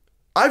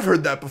 I've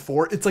heard that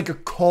before, it's like a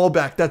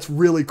callback. That's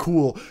really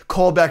cool.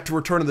 Callback to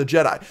Return of the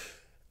Jedi.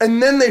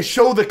 And then they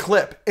show the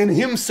clip, and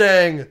him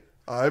saying,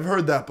 I've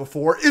heard that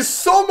before, is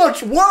so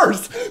much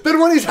worse than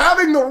when he's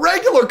having the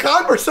regular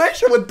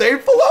conversation with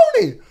Dave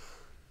Filoni.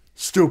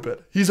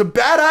 Stupid. He's a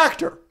bad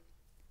actor.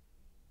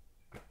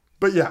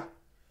 But yeah.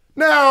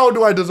 Now,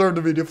 do I deserve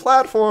to be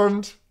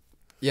deplatformed?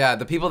 Yeah,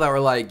 the people that were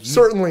like...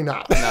 Certainly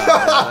not.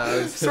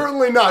 No,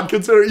 certainly not.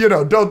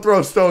 Consider, don't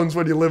throw stones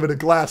when you live in a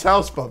glass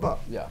house, Bubba.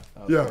 Yeah.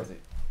 Crazy.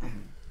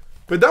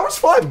 But that was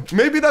fun.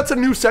 Maybe that's a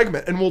new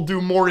segment, and we'll do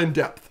more in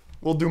depth.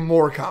 We'll do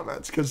more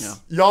comments, because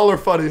y'all are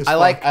funny as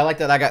fuck. I like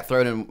that I got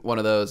thrown in one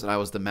of those, and I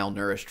was the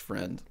malnourished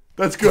friend.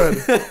 That's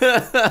good.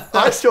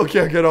 I still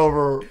can't get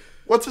over...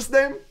 What's his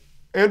name?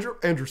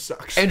 Andrew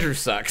sucks. Andrew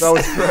sucks. That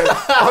was great.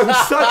 On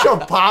such a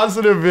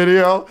positive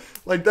video.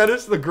 Like, that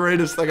is the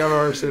greatest thing I've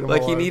ever seen in my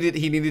life. He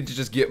needed to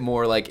just get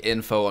more like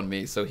info on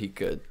me so he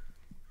could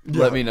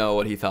let me know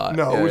what he thought.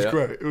 No, it was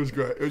great. It was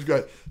great. It was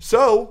great.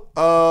 So,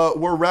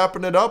 we're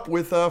wrapping it up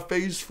with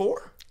phase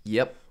 4.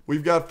 Yep.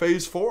 We've got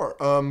phase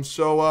 4.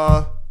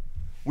 So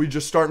we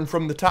just starting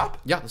from the top?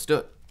 Yeah, let's do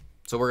it.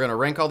 So we're gonna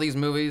rank all these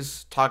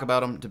movies, talk about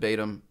them, debate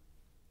them.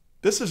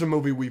 This is a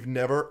movie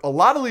a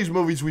lot of these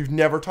movies we've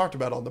never talked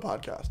about on the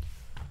podcast.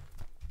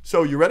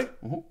 So, you ready?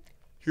 Mm-hmm.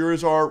 Here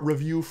is our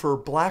review for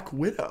Black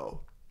Widow.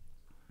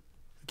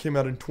 It came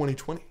out in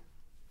 2020.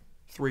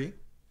 3,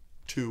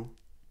 2,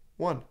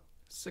 1.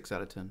 6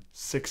 out of 10.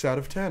 6 out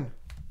of 10.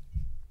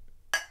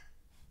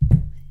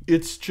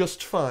 It's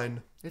just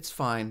fine. It's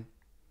fine.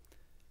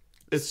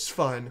 It's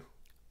fine.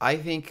 I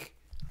think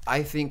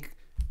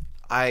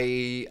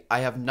I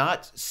have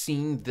not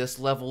seen this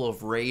level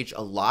of rage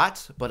a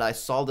lot, but I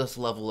saw this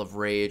level of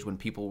rage when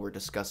people were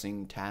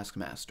discussing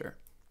Taskmaster.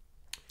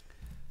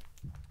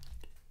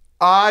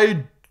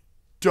 I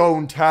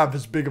don't have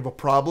as big of a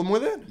problem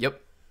with it.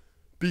 Yep.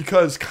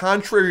 Because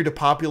contrary to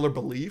popular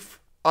belief,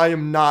 I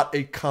am not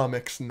a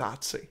comics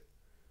Nazi.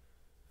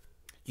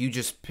 You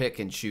just pick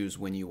and choose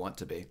when you want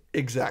to be.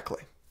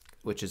 Exactly.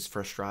 Which is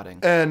frustrating.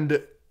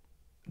 And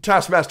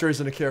Taskmaster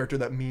isn't a character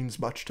that means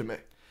much to me.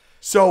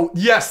 So,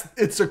 yes,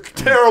 it's a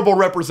terrible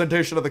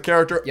representation of the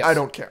character. Yes. I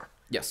don't care.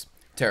 Yes,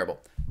 terrible.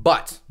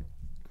 But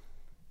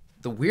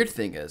the weird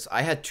thing is,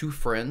 I had 2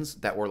 friends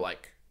that were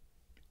like,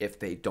 if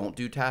they don't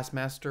do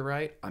Taskmaster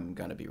right, I'm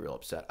going to be real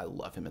upset. I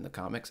love him in the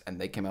comics. And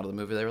they came out of the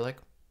movie, they were like,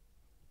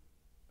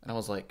 and I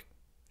was like,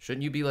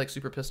 shouldn't you be like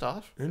super pissed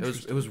off?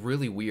 It was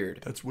really weird.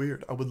 That's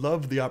weird. I would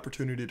love the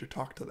opportunity to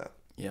talk to them.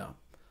 Yeah.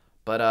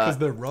 But because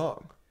they're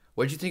wrong.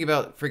 What did you think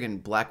about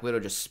friggin' Black Widow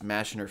just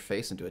smashing her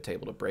face into a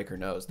table to break her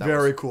nose?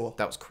 Very cool.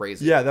 That was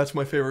crazy. Yeah, that's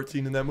my favorite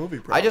scene in that movie,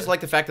 probably. I just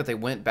like the fact that they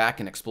went back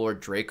and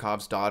explored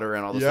Dreykov's daughter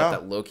and all the stuff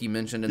that Loki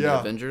mentioned in the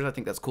Avengers. I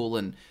think that's cool,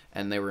 and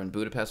they were in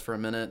Budapest for a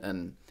minute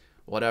and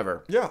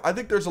whatever. Yeah, I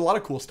think there's a lot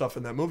of cool stuff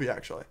in that movie,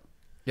 actually.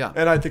 Yeah.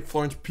 And I think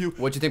Florence Pugh...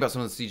 What'd you think about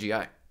some of the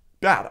CGI?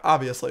 Bad,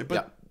 obviously,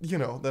 but,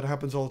 that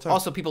happens all the time.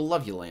 Also, people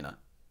love Yelena.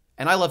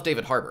 And I love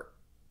David Harbour.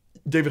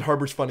 David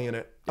Harbour's funny in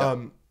it.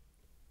 Yeah.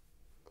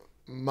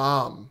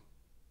 Mom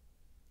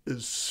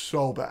is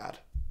so bad.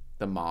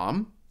 The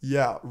mom?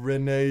 Yeah,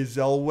 Renee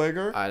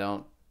Zellweger. I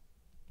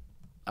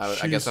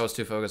guess I was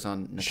too focused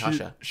on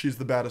Natasha. She's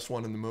the baddest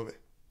one in the movie.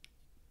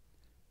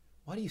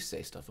 Why do you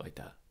say stuff like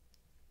that?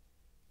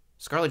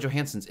 Scarlett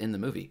Johansson's in the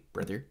movie,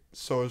 brother.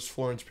 So is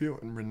Florence Pugh,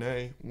 and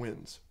Renee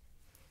wins.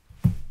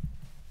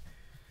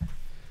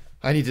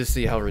 I need to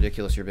see how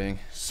ridiculous you're being.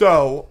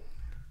 So,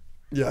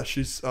 Yeah,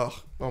 she's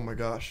oh my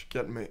gosh,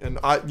 getting me. And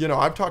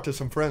I've talked to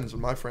some friends,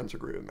 and my friends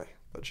agree with me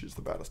that she's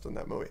the baddest in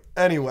that movie.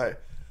 Anyway,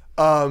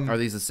 Are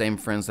these the same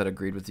friends that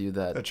agreed with you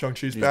that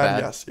Shang-Chi's she's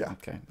bad? Yes, yeah.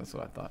 Okay, that's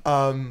what I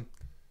thought.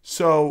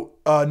 So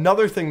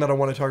another thing that I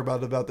want to talk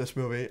about this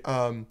movie,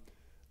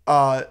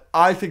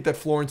 I think that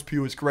Florence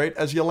Pugh is great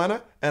as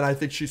Yelena, and I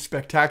think she's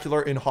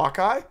spectacular in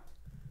Hawkeye.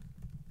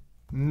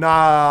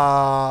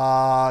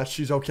 Nah,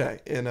 she's okay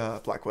in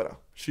Black Widow.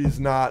 She's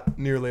not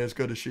nearly as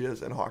good as she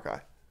is in Hawkeye.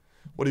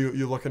 What are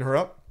you looking her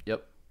up?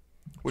 Yep.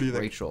 What do you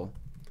think?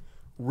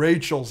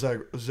 Rachel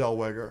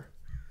Zellweger.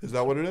 Is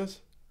that what it is?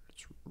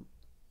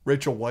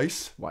 Rachel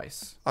Weisz?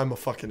 Weisz. I'm a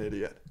fucking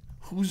idiot.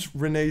 Who's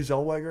Renee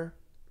Zellweger?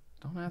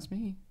 Don't ask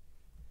me.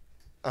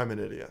 I'm an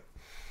idiot.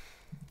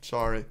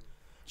 Sorry.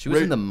 She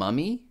was in The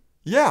Mummy?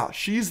 Yeah,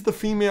 she's the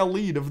female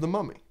lead of The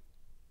Mummy.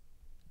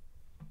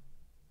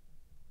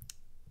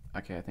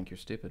 Okay, I think you're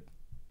stupid.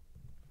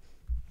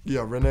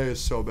 Yeah, Renee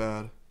is so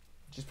bad.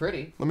 She's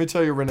pretty. Let me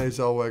tell you Renee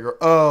Zellweger.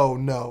 Oh,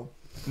 no.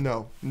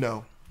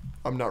 No.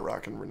 I'm not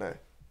rocking Renee.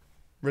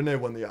 Renee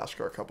won the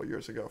Oscar a couple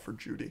years ago for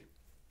Judy.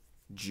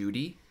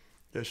 Judy?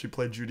 Yeah, she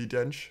played Judi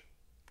Dench.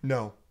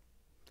 No.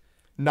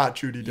 Not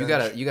Judi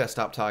Dench. You gotta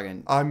stop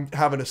talking. I'm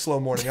having a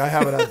slow morning. I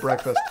haven't had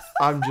breakfast.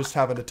 I'm just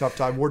having a tough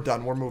time. We're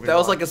done. We're moving on. That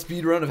was like a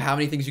speed run of how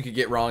many things you could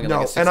get wrong in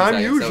like a 60 and I'm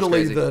seconds.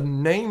 usually the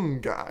name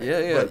guy.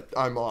 Yeah. But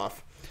I'm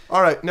off.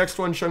 All right, next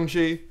one,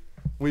 Shang-Chi.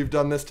 We've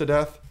done this to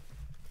death.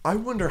 I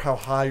wonder how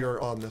high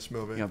you're on this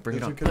movie. Yeah, bring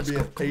it on. Is it going to be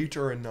an 8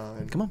 or a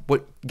 9? Come on.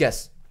 What?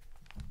 Guess.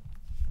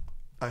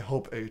 I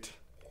hope 8.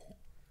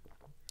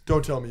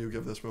 Don't tell me you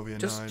give this movie a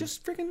 9.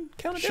 Just freaking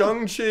count it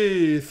down.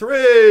 Shang-Chi,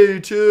 3,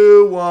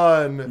 2,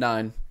 1.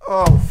 9.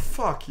 Oh,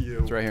 fuck you.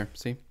 It's right here.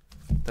 See?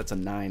 That's a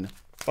 9.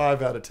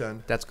 5 out of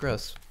 10. That's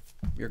gross.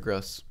 You're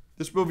gross.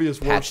 This movie is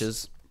worse.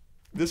 Patches.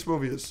 This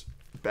movie is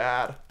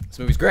bad. This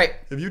movie's great.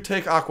 If you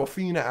take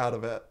Aquafina out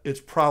of it,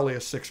 it's probably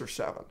a 6 or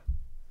 7.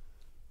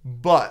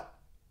 But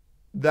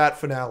that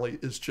finale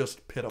is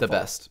just pitiful. The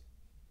best.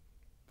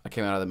 I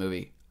came out of the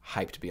movie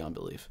hyped beyond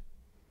belief.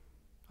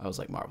 I was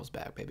like, Marvel's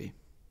back, baby.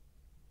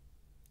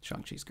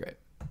 Shang-Chi's great.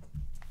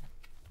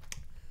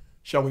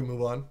 Shall we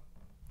move on?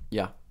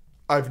 Yeah.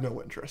 I have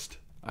no interest.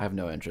 I have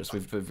no interest.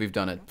 We've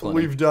done it plenty.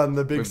 We've done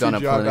the big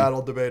CGI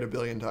battle debate a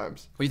billion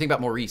times. What do you think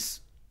about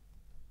Maurice?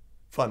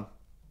 Fun.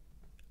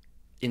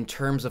 In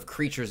terms of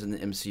creatures in the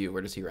MCU,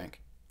 where does he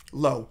rank?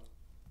 Low.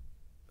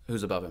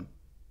 Who's above him?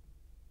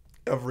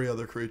 Every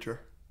other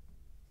creature.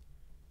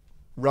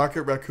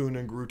 Rocket Raccoon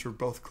and Groot are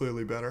both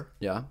clearly better.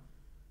 Yeah.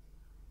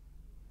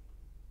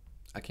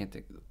 I can't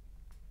think.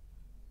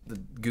 The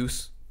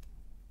Goose?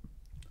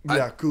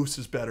 Yeah, Goose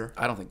is better.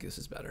 I don't think Goose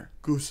is better.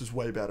 Goose is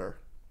way better.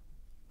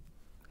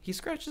 He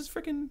scratches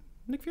freaking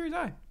Nick Fury's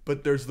eye.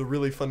 But there's the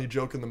really funny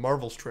joke in the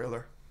Marvels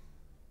trailer.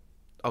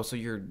 Oh, so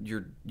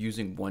you're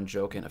using one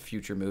joke in a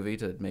future movie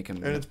to make him...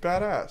 And it's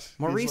badass.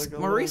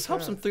 Maurice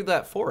helps him through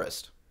that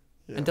forest.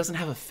 Yeah. And doesn't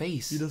have a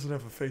face. He doesn't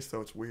have a face,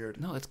 though. It's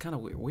weird. No, it's kind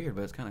of weird,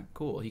 but it's kind of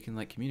cool. He can,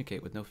 like,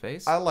 communicate with no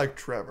face. I like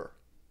Trevor.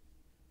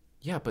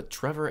 Yeah, but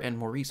Trevor and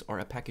Maurice are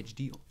a package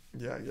deal.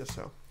 Yeah, I guess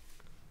so.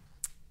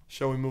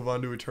 Shall we move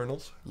on to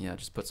Eternals? Yeah,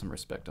 just put some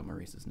respect on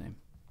Maurice's name.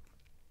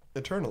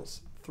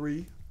 Eternals.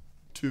 3,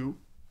 2,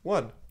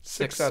 1.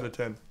 6 out of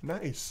 10.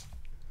 Nice.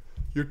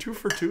 You're 2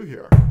 for 2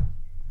 here.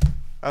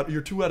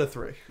 You're 2 out of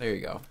 3. There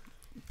you go.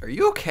 Are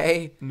you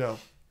okay? No.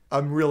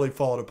 I'm really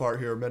falling apart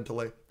here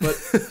mentally. But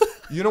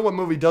you know what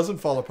movie doesn't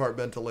fall apart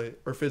mentally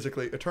or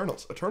physically?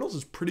 Eternals. Eternals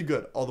is pretty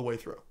good all the way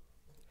through.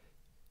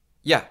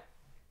 Yeah.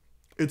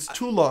 It's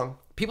too long.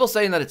 People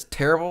saying that it's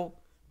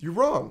terrible. You're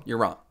wrong. You're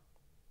wrong.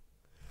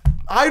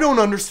 I don't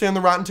understand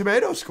the Rotten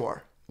Tomatoes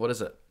score. What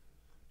is it?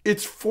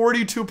 It's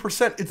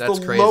 42%. It's That's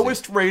the crazy.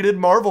 lowest rated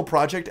Marvel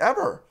project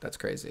ever. That's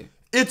crazy.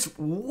 It's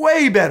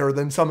way better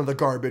than some of the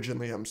garbage in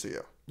the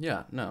MCU.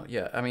 Yeah, no,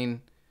 yeah. I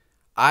mean,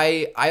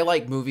 I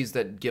like movies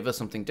that give us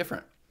something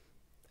different.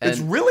 It's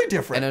really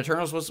different. And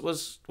Eternals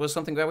was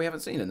something that we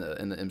haven't seen in the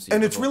MCU.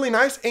 And it's really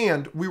nice.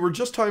 And we were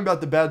just talking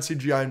about the bad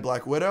CGI in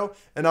Black Widow.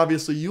 And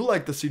obviously you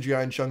like the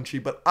CGI in Shang-Chi,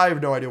 but I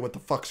have no idea what the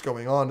fuck's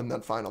going on in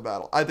that final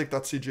battle. I think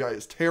that CGI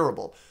is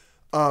terrible.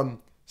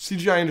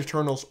 CGI in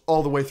Eternals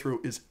all the way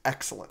through is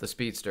excellent. The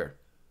speedster.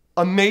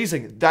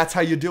 Amazing. That's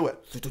how you do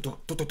it.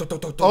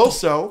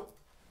 Also,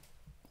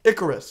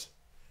 Icarus.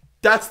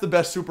 That's the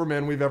best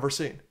Superman we've ever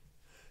seen.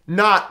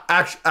 Not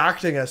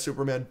acting as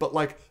Superman, but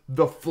like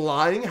the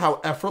flying,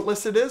 how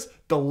effortless it is,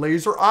 the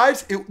laser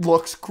eyes, it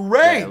looks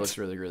great. Yeah, it looks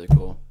really, really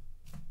cool.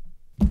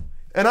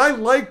 And I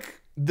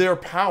like their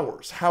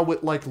powers, how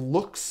it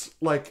looks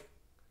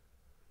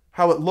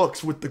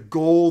with the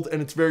gold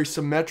and it's very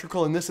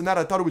symmetrical and this and that.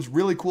 I thought it was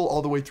really cool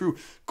all the way through.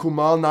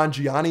 Kumail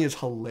Nanjiani is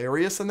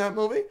hilarious in that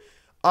movie.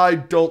 I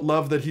don't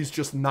love that he's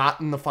just not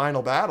in the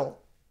final battle.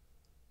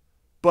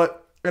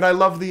 And I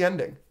love the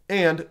ending.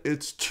 And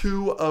it's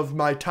 2 of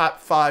my top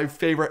 5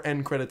 favorite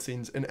end credit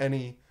scenes in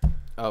any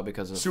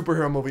because of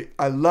superhero movie.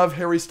 I love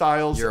Harry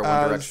Styles. You're a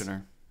One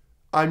Directioner.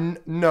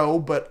 No,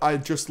 but I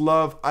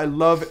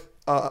love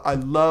I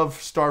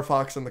love Star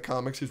Fox in the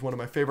comics. He's one of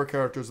my favorite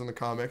characters in the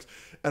comics.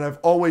 And I've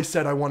always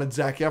said I wanted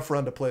Zac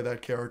Efron to play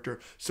that character.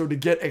 So to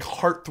get a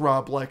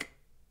heartthrob like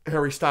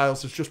Harry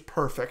Styles is just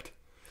perfect.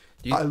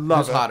 I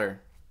love it. Who's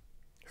hotter?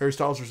 Harry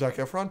Styles or Zac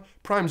Efron?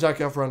 Prime Zac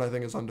Efron, I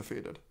think, is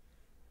undefeated.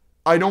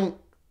 I don't...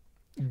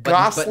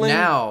 Gosling, but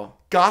now...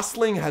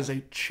 Gosling has a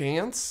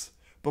chance,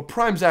 but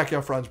prime Zac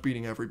Efron's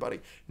beating everybody.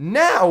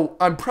 Now,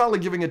 I'm probably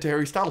giving it to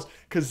Harry Styles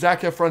because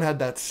Zac Efron had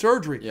that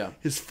surgery. Yeah.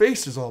 His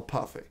face is all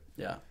puffy.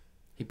 Yeah.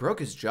 He broke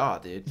his jaw,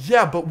 dude.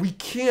 Yeah, but we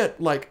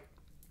can't, like...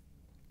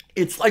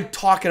 It's like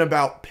talking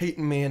about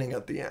Peyton Manning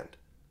at the end.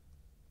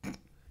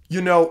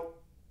 You know,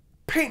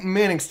 Peyton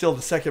Manning's still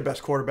the second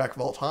best quarterback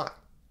of all time.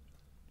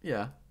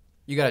 Yeah.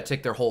 You got to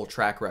take their whole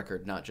track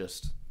record, not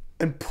just...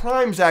 And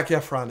prime Zac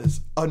Efron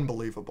is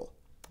unbelievable.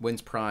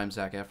 When's prime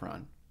Zac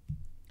Efron?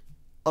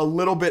 A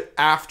little bit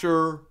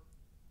after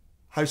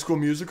High School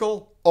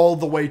Musical, all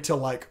the way to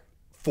like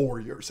 4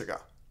 years ago.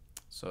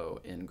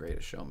 So in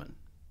Greatest Showman.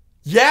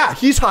 Yeah,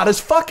 he's hot as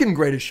fucking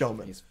Greatest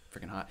Showman. He's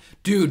freaking hot.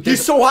 Dude,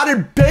 he's so hot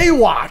in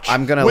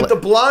Baywatch. With the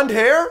blonde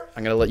hair.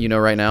 I'm going to let you know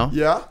right now.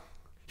 Yeah.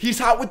 He's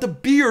hot with the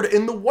beard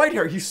and the white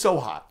hair. He's so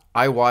hot.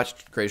 I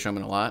watched Greatest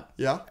Showman a lot.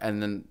 Yeah.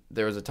 And then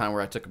there was a time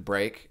where I took a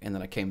break and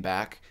then I came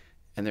back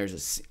and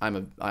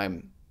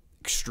I'm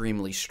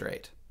extremely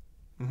straight.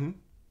 Mm-hmm. I'm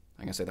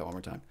going to say that one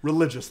more time.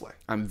 Religiously.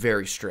 I'm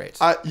very straight.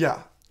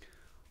 Yeah.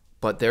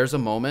 But there's a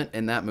moment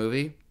in that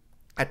movie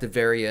at the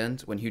very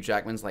end when Hugh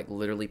Jackman's like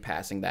literally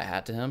passing that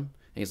hat to him. And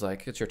he's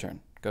like, it's your turn.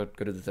 Go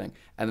do the thing.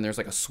 And then there's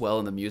like a swell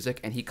in the music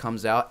and he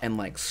comes out and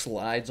like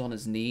slides on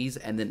his knees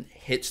and then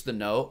hits the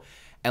note.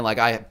 And like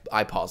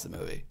I paused the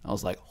movie. I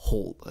was like,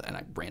 hold, and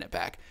I ran it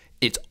back.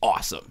 It's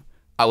awesome.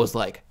 I was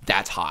like,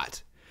 that's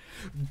hot.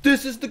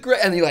 This is the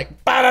great, and he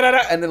like,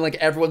 ba-da-da-da, and then like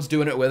everyone's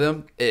doing it with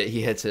him.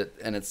 He hits it,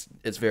 and it's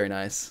very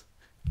nice.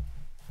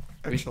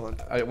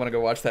 Excellent. I want to go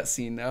watch that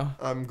scene now.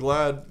 I'm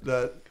glad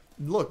that,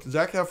 look,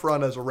 Zac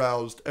Efron has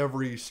aroused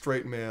every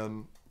straight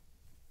man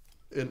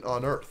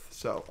on Earth.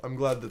 So I'm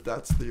glad that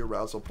that's the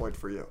arousal point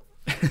for you.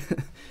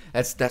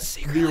 that's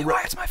secretly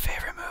why it's my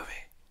favorite movie.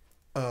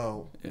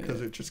 Oh, because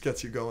it just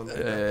gets you going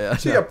there. Yeah.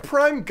 So yeah,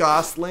 prime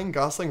Gosling.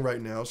 Gosling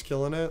right now is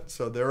killing it.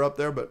 So they're up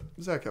there, but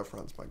Zac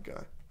Efron's my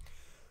guy.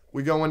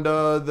 We go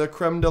into the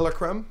creme de la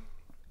creme?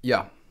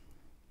 Yeah.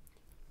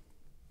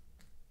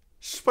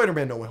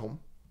 Spider-Man No Way Home.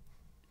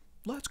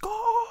 Let's go.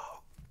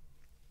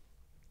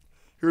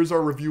 Here's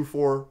our review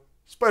for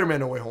Spider-Man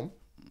No Way Home.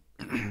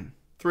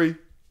 3,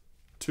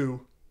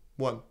 2,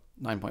 1.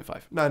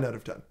 9.5. 9 out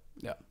of 10.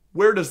 Yeah.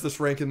 Where does this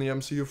rank in the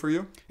MCU for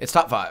you? It's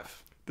top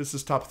 5. This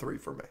is top 3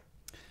 for me.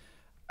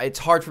 It's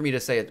hard for me to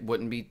say it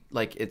wouldn't be,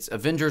 like, it's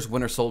Avengers,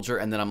 Winter Soldier,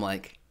 and then I'm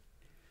like...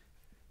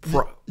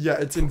 Yeah,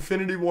 it's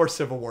Infinity War,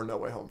 Civil War, No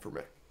Way Home for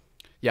me.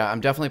 Yeah, I'm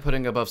definitely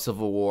putting above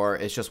Civil War.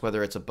 It's just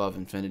whether it's above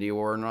Infinity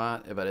War or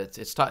not. But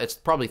it's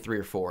probably 3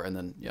 or 4, and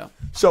then yeah.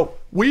 So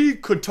we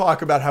could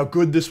talk about how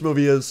good this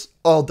movie is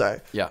all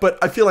day. Yeah.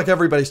 But I feel like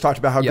everybody's talked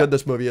about how good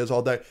this movie is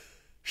all day.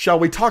 Shall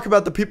we talk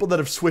about the people that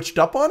have switched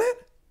up on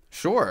it?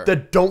 Sure.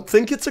 That don't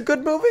think it's a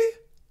good movie?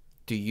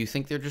 Do you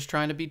think they're just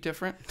trying to be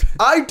different?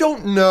 I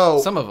don't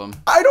know. Some of them.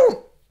 I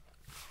don't.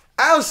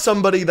 As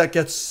somebody that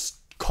gets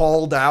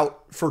called out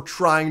for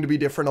trying to be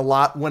different a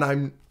lot when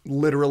I'm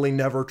literally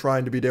never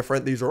trying to be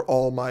different. These are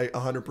all my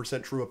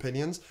 100% true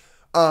opinions.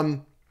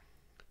 I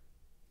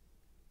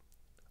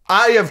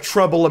have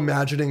trouble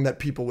imagining that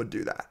people would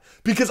do that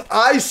because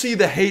I see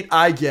the hate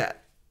I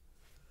get.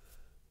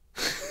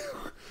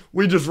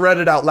 We just read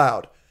it out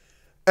loud.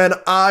 And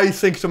I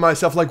think to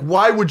myself, like,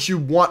 why would you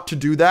want to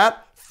do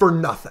that for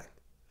nothing?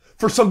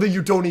 For something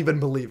you don't even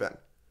believe in?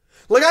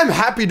 Like, I'm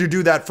happy to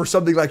do that for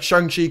something like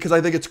Shang-Chi because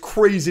I think it's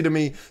crazy to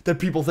me that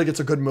people think it's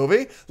a good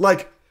movie.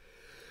 Like,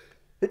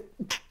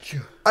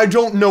 I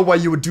don't know why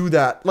you would do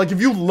that. Like, if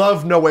you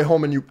love No Way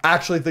Home and you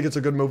actually think it's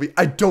a good movie,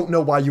 I don't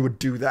know why you would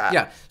do that.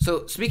 Yeah.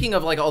 So speaking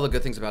of like all the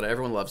good things about it,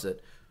 everyone loves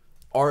it.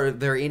 Are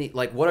there any,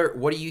 like,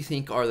 what do you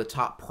think are the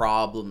top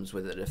problems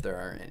with it, if there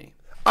are any?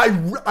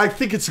 I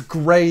think it's a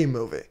gray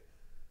movie.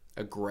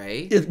 A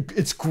gray?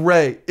 It's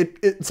gray.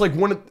 It's like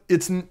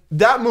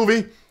that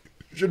movie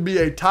should be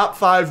a top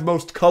 5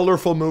 most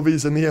colorful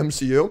movies in the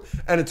MCU,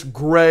 and it's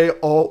gray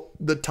all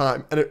the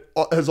time, and it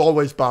has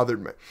always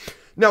bothered me.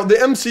 Now, the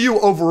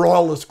MCU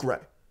overall is gray.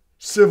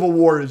 Civil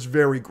War is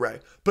very gray.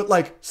 But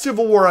like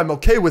Civil War, I'm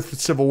okay with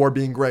Civil War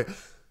being gray.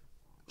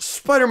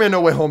 Spider-Man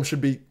No Way Home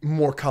should be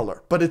more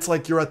color. But it's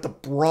like you're at the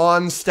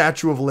bronze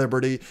Statue of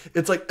Liberty.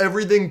 It's like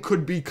everything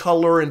could be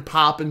color and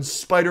pop, and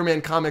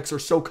Spider-Man comics are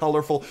so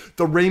colorful.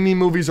 The Raimi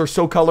movies are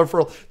so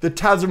colorful. The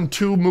TASM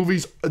 2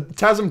 movies, the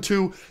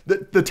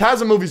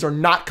TASM movies are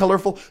not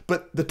colorful,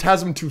 but the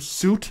TASM 2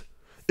 suit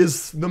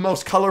is the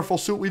most colorful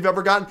suit we've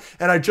ever gotten.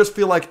 And I just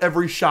feel like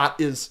every shot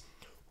is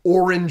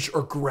orange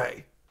or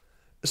gray.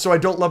 So I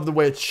don't love the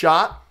way it's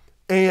shot.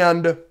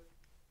 And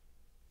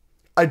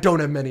I don't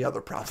have many other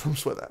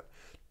problems with it.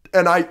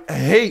 And I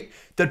hate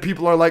that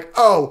people are like,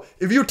 oh,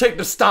 if you take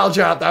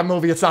nostalgia out of that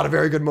movie, it's not a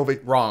very good movie.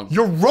 Wrong.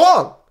 You're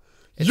wrong.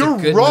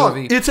 You're wrong.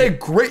 Movie.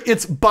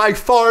 It's by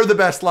far the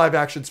best live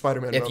action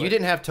Spider-Man movie. If you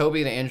didn't have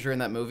Tobey and Andrew in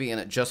that movie and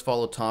it just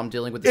followed Tom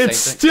dealing with the same thing, it's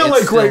still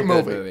a great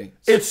movie.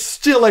 It's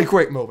still a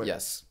great movie.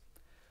 Yes.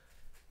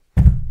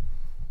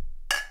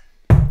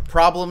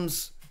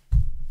 Problems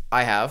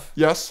I have.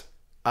 Yes.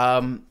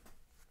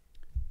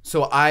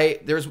 So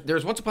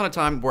there's once upon a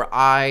time where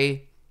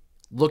I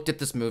looked at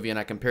this movie and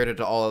I compared it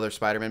to all other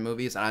Spider-Man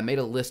movies, and I made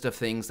a list of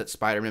things that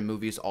Spider-Man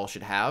movies all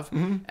should have,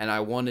 and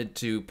I wanted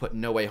to put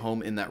No Way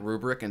Home in that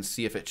rubric and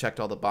see if it checked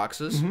all the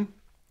boxes.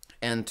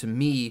 And to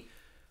me,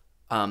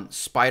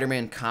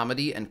 Spider-Man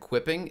comedy and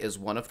quipping is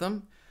one of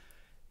them.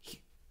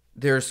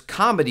 There's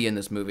comedy in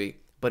this movie,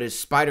 but is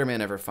Spider-Man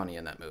ever funny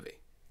in that movie?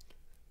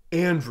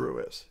 Andrew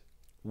is.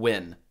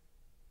 When?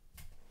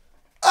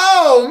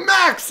 Oh,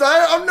 Max, I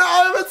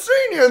haven't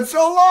seen you in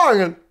so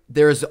long.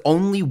 There's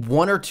only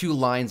one or two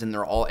lines, and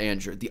they're all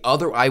Andrew. The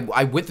other, I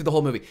went through the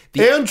whole movie.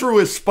 Andrew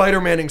is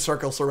Spider-Maning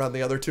circles around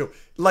the other two.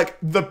 Like,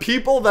 the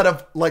people that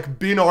have, like,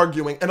 been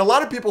arguing, and a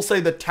lot of people say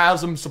that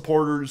TASM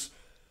supporters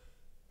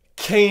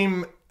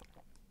came,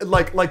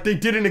 like they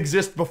didn't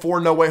exist before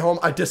No Way Home.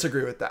 I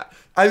disagree with that.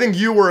 I think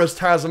you were a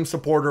TASM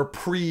supporter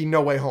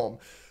pre-No Way Home.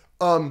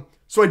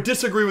 So I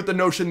disagree with the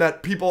notion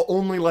that people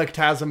only like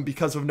TASM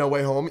because of No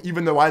Way Home,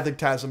 even though I think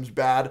TASM's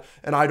bad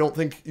and I don't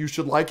think you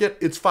should like it.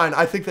 It's fine.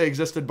 I think they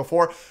existed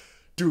before.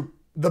 Dude,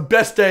 the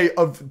best day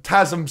of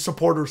TASM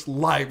supporters'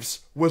 lives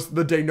was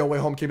the day No Way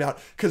Home came out,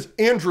 because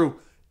Andrew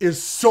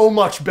is so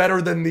much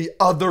better than the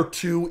other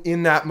two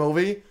in that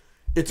movie.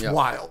 It's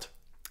wild.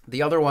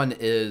 The other one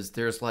is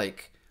there's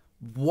like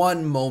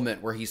one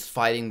moment where he's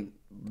fighting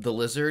the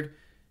lizard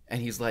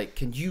and he's like,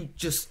 can you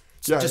just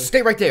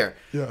stay right there?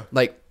 Yeah.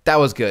 Like, that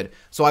was good.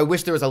 So I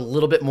wish there was a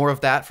little bit more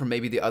of that from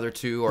maybe the other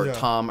two or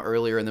Tom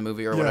earlier in the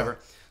movie or whatever.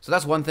 So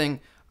that's one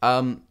thing.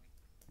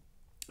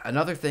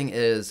 Another thing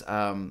is,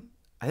 I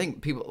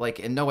think people,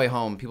 like, in No Way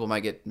Home, people might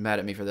get mad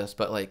at me for this,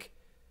 but, like,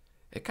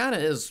 it kind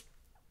of is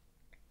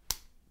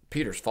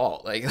Peter's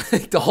fault. Like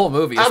the whole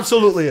movie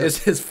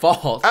is his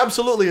fault.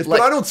 Absolutely is. Like,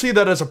 but I don't see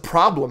that as a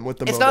problem with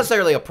the movie. It's not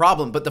necessarily a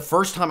problem, but the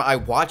first time I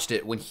watched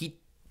it, when he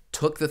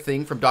took the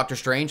thing from Doctor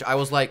Strange, I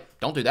was like,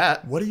 don't do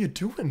that. What are you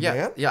doing,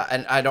 man? Yeah,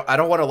 and I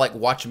don't want to, like,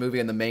 watch a movie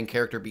and the main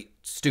character be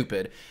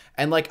stupid.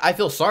 And, like, I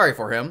feel sorry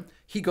for him.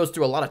 He goes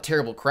through a lot of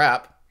terrible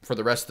crap for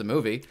the rest of the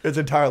movie. It's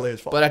entirely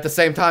his fault. But at the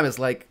same time, it's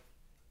like,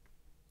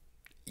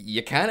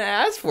 you kind of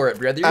asked for it,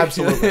 brother.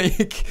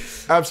 Absolutely.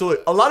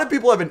 Absolutely. A lot of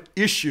people have an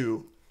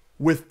issue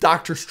with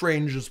Doctor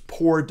Strange's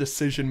poor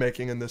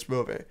decision-making in this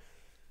movie.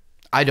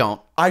 I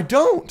don't.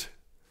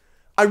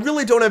 I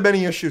really don't have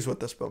any issues with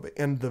this movie.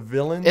 And the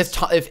villains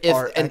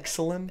are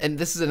excellent. And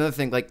this is another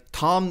thing. Like,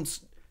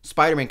 Tom's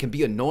Spider-Man can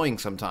be annoying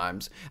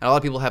sometimes. And a lot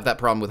of people have that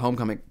problem with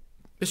Homecoming.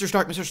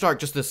 Mr. Stark,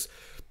 just this...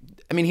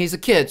 I mean, he's a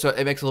kid, so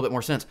it makes a little bit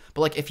more sense.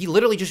 But, like, if he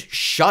literally just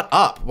shut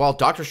up while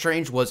Doctor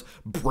Strange was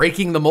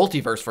breaking the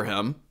multiverse for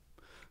him,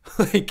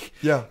 like,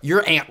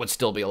 your aunt would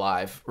still be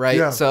alive, right?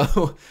 Yeah.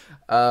 So...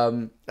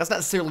 that's not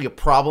necessarily a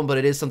problem, but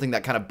it is something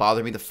that kind of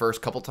bothered me the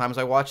first couple times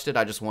I watched it.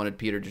 I just wanted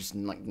Peter just,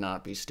 like,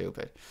 not be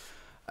stupid.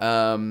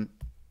 Another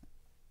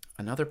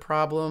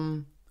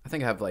problem, I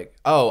think I have, like,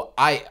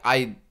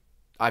 I've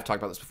talked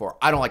about this before.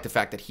 I don't like the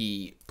fact that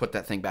he put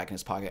that thing back in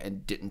his pocket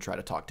and didn't try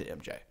to talk to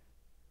MJ.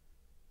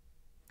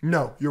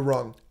 No, you're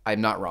wrong.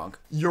 I'm not wrong.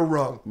 You're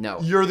wrong.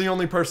 No. You're the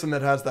only person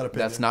that has that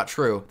opinion. That's not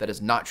true. That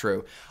is not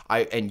true.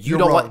 You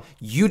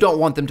don't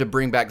want them to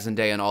bring back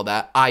Zendaya and all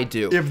that. I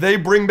do. If they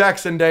bring back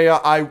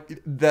Zendaya,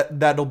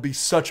 that'll be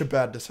such a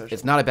bad decision.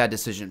 It's not a bad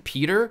decision.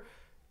 Peter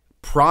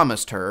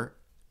promised her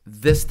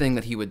this thing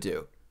that he would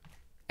do,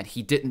 and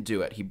he didn't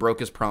do it. He broke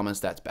his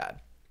promise. That's bad.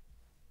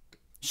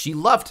 She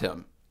loved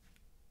him,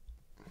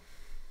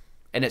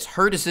 and it's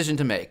her decision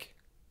to make.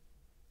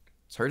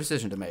 It's her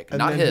decision to make,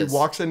 not his. And then he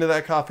walks into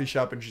that coffee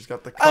shop and she's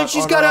got the cut on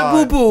she's got a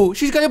boo-boo.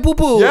 She's got a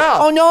boo-boo. Yeah.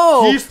 Oh,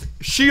 no.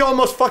 She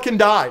almost fucking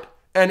died.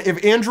 And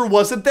if Andrew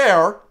wasn't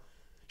there,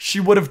 she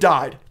would have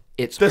died.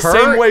 It's the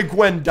same way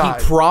Gwen died.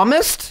 He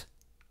promised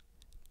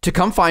to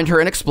come find her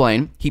and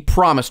explain. He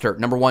promised her.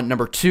 Number one.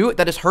 Number two,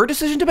 that is her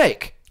decision to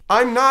make.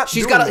 I'm not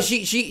She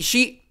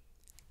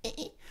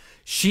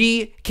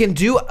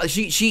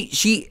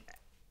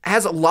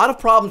has a lot of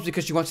problems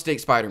because she wants to date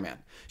Spider-Man.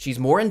 She's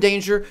more in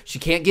danger. She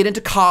can't get into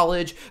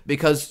college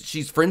because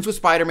she's friends with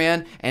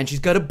Spider-Man and she's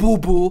got a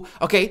boo-boo.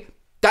 Okay,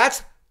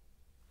 that's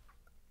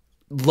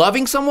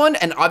loving someone,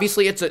 and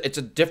obviously it's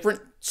a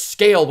different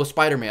scale with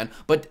Spider-Man,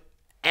 but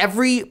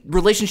every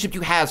relationship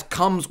you have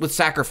comes with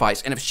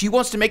sacrifice. And if she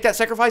wants to make that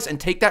sacrifice and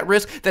take that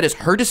risk, that is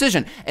her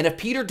decision. And if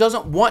Peter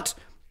doesn't want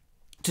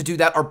to do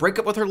that or break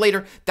up with her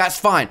later, that's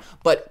fine.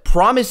 But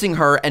promising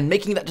her and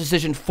making that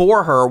decision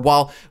for her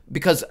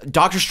because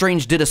Doctor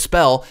Strange did a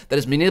spell that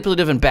is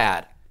manipulative and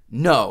bad.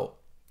 No.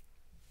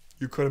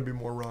 You couldn't be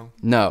more wrong.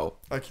 No.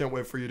 I can't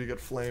wait for you to get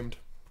flamed.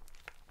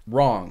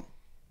 Wrong.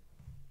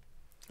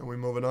 Are we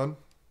moving on?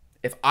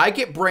 If I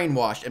get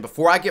brainwashed, and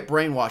before I get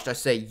brainwashed, I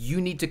say,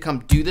 you need to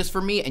come do this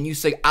for me, and you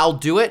say, I'll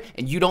do it,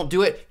 and you don't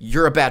do it,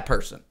 you're a bad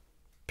person.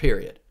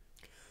 Period.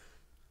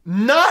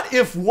 Not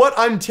if what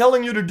I'm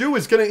telling you to do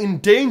is going to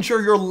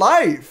endanger your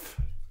life.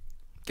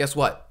 Guess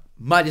what?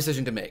 My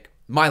decision to make.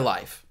 My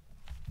life.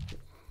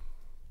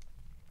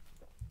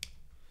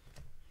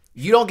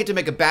 You don't get to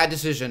make a bad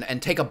decision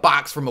and take a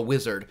box from a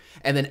wizard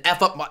and then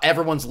F up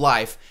everyone's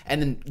life,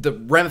 and then the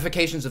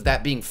ramifications of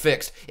that being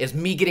fixed is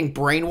me getting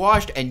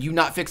brainwashed and you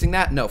not fixing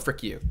that? No,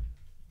 frick you.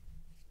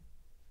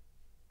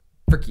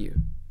 Frick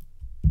you.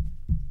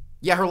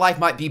 Yeah, her life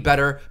might be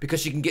better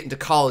because she can get into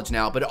college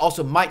now, but it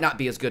also might not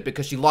be as good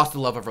because she lost the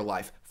love of her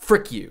life.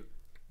 Frick you.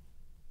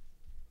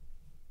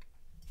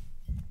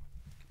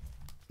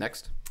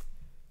 Next.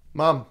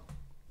 Mom.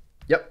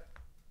 Yep.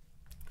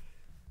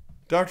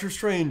 Doctor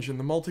Strange in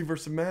the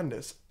Multiverse of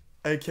Madness,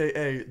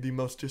 a.k.a. the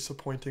most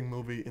disappointing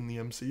movie in the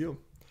MCU.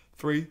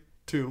 3,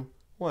 2,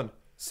 1.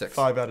 6.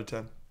 5 out of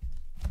 10.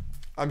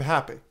 I'm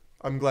happy.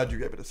 I'm glad you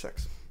gave it a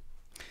 6.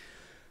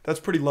 That's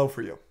pretty low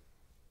for you.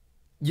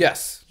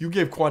 Yes. You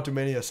gave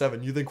Quantumania a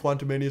 7. You think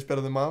Quantumania is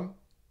better than Mom?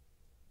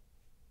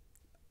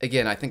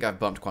 Again, I think I've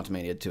bumped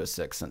Quantumania to a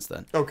 6 since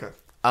then. Okay.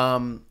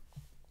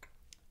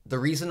 The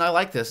reason I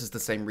like this is the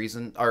same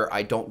reason, or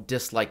I don't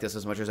dislike this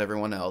as much as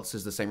everyone else,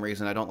 is the same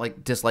reason I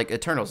don't dislike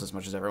Eternals as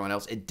much as everyone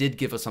else. It did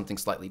give us something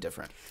slightly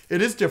different.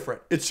 It is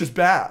different. It's just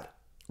bad.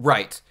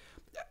 Right.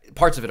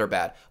 Parts of it are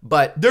bad,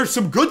 but there's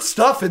some good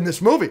stuff in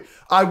this movie.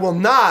 I will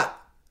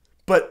not,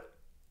 but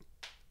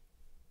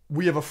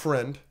we have a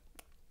friend.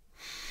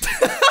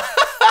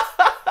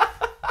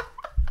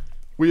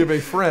 We have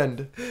a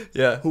friend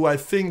who I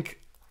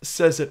think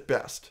says it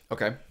best.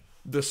 Okay.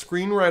 The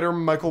screenwriter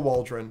Michael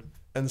Waldron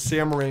and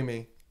Sam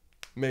Raimi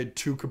made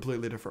 2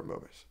 completely different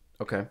movies.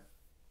 Okay.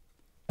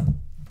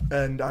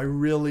 And I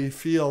really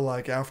feel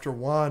like after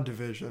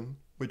WandaVision,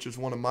 which is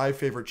one of my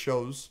favorite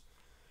shows,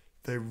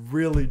 they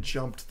really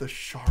jumped the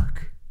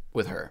shark.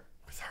 With her.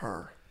 With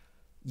her.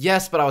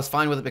 Yes, but I was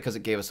fine with it because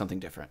it gave us something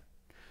different.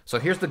 So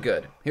here's the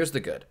good. Here's the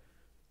good.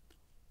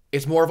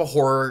 It's more of a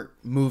horror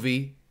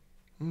movie.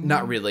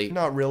 Not really.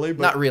 Not really,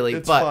 but not really,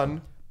 it's but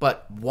fun.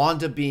 But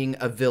Wanda being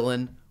a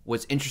villain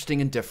was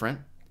interesting and different.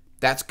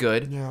 That's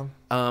good. Yeah.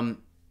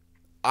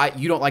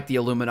 You don't like the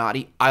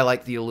Illuminati. I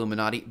like the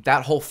Illuminati.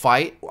 That whole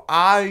fight.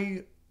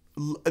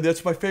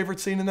 That's my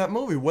favorite scene in that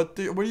movie. What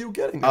are you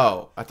getting at?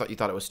 Oh, I thought you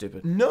thought it was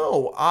stupid.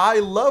 No, I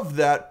love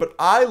that, but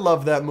I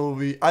love that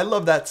movie. I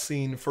love that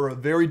scene for a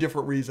very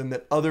different reason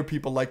that other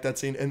people like that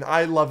scene, and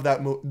I love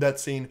that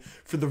scene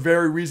for the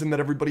very reason that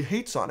everybody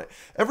hates on it.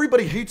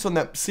 Everybody hates on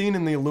that scene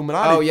in the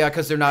Illuminati. Oh yeah,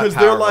 because they're not. Because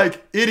they're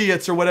like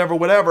idiots or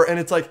whatever, and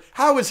it's like,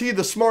 how is he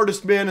the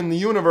smartest man in the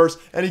universe?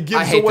 And he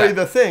gives away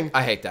the thing.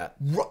 I hate that.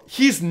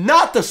 He's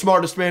not the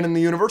smartest man in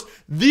the universe.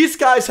 These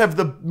guys have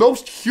the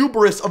most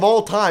hubris of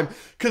all time.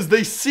 Because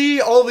they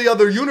see all the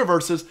other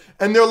universes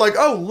and they're like,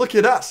 oh, look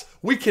at us.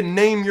 We can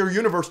name your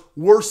universe.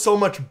 We're so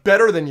much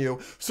better than you.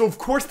 So, of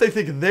course, they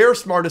think their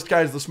smartest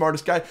guy is the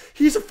smartest guy.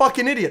 He's a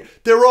fucking idiot.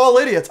 They're all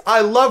idiots.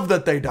 I love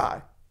that they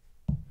die.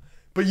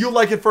 But you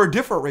like it for a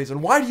different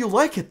reason. Why do you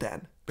like it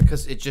then?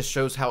 Because it just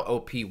shows how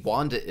OP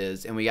Wanda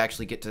is, and we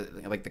actually get to,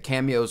 the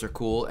cameos are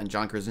cool, and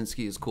John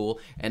Krasinski is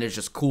cool, and it's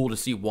just cool to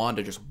see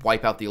Wanda just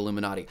wipe out the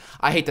Illuminati.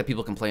 I hate that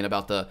people complain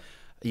about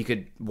he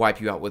could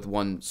wipe you out with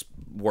one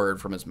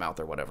word from his mouth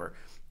or whatever.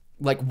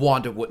 Like,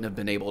 Wanda wouldn't have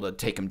been able to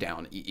take him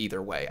down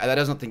either way. I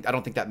don't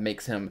think that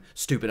makes him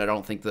stupid. I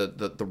don't think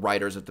the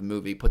writers of the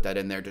movie put that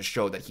in there to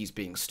show that he's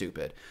being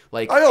stupid.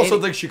 I also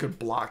think she could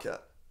block it.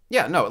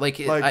 Yeah, no,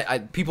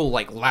 people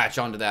latch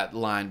onto that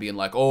line being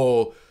like,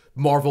 oh,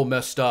 Marvel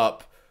messed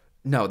up.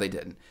 No, they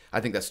didn't. I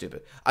think that's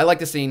stupid. I like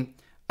the scene.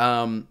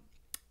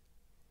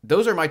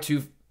 Those are my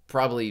 2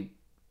 probably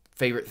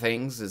favorite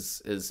things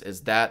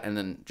is that, and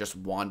then just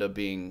Wanda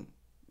being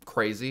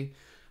crazy.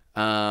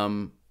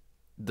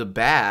 The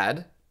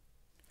bad,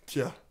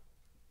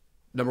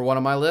 number 1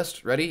 on my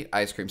list. Ready?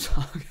 Ice Cream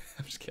Song.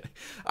 I'm just kidding.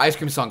 Ice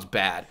Cream Song's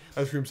bad.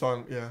 Ice Cream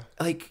Song, yeah.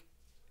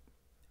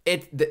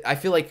 I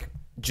feel like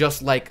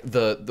just like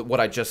the what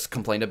I just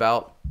complained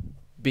about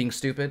being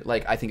stupid.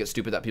 I think it's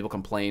stupid that people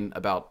complain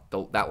about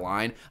that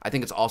line. I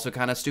think it's also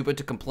kind of stupid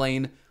to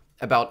complain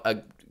about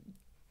a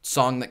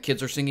song that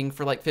kids are singing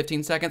for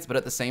 15 seconds, but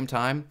at the same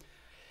time,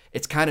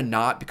 it's kind of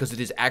not, because it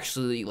is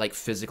actually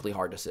physically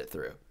hard to sit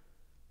through.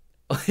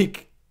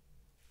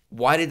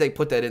 Why did they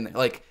put that in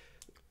there?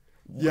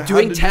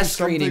 Doing test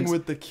screenings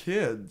with the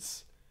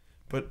kids,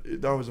 but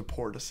that was a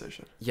poor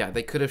decision. Yeah,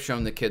 they could have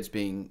shown the kids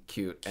being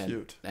cute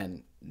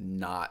and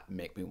not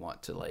make me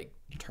want to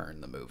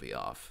turn the movie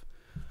off.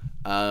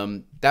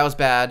 That was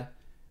bad.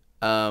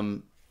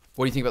 What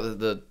do you think about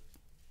the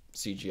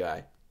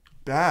CGI?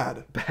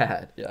 Bad,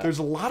 yeah. There's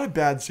a lot of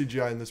bad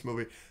CGI in this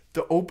movie.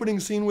 The opening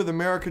scene with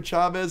America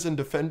Chavez and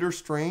Defender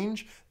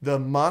Strange, the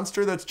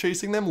monster that's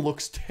chasing them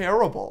looks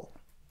terrible.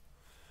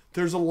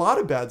 There's a lot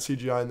of bad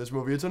CGI in this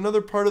movie. It's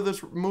another part of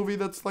this movie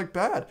that's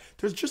bad.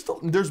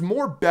 There's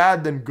more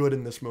bad than good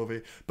in this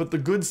movie, but the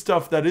good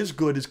stuff that is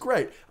good is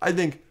great. I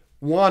think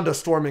Wanda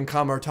storming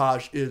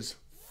Kamartaj is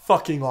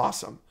fucking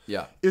awesome.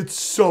 Yeah. It's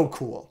so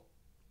cool.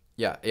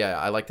 Yeah,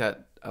 I like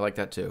that. I like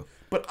that too.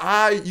 But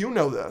you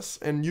know this,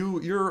 and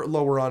you're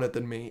lower on it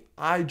than me.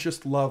 I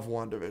just love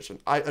WandaVision.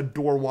 I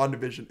adore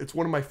WandaVision. It's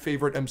one of my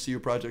favorite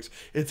MCU projects.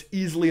 It's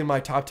easily in my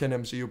top 10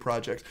 MCU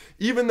projects.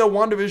 Even though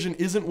WandaVision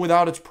isn't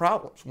without its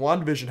problems.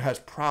 WandaVision has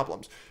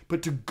problems.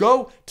 But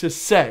to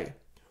say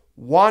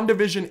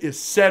WandaVision is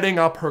setting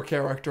up her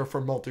character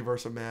for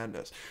Multiverse of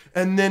Madness,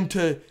 and then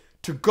to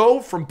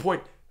go from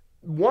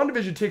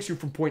WandaVision takes you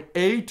from point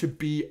A to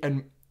B,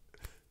 and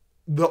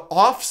the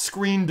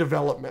off-screen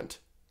development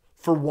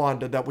for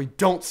Wanda that we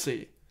don't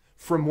see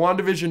from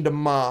WandaVision to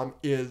Mom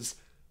is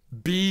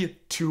B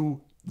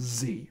to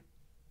Z.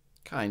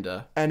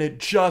 Kinda. And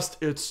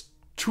it's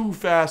too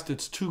fast,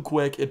 it's too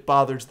quick, it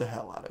bothers the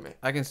hell out of me.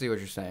 I can see what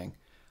you're saying.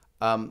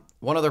 One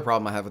other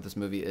problem I have with this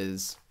movie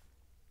is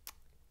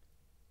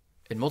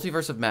in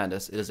Multiverse of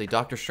Madness, it is a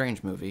Doctor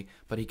Strange movie,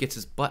 but he gets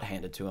his butt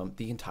handed to him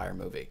the entire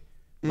movie.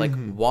 Like,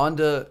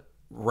 Wanda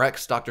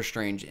wrecks Doctor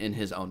Strange in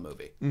his own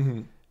movie.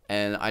 Mm-hmm.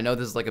 And I know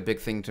this is like a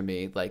big thing to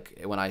me.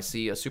 Like, when I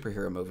see a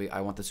superhero movie,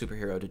 I want the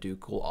superhero to do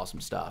cool,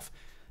 awesome stuff.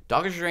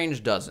 Doctor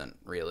Strange doesn't,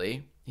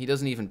 really. He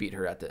doesn't even beat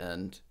her at the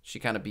end. She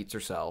kind of beats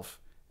herself.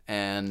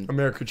 And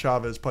America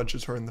Chavez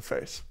punches her in the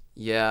face.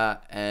 Yeah,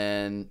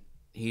 and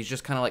he's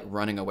just kind of like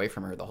running away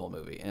from her the whole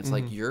movie. And it's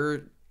like,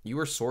 you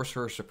were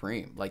Sorcerer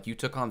Supreme. Like, you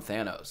took on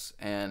Thanos.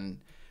 And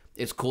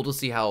it's cool to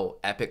see how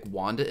epic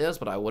Wanda is,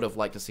 but I would have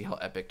liked to see how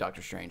epic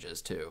Doctor Strange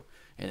is, too,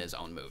 in his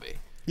own movie.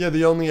 Yeah,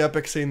 the only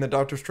epic scene that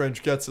Doctor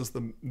Strange gets is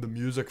the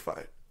music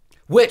fight.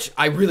 Which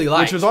I really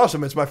like. Which is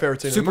awesome. It's my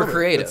favorite scene in the movie. Super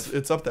creative.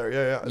 It's up there.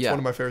 Yeah. It's one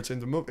of my favorite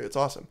scenes in the movie. It's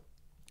awesome.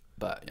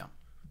 But, yeah.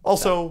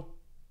 Also,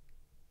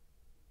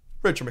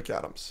 Rachel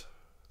McAdams.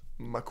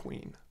 My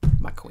queen.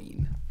 My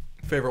queen.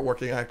 Favorite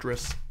working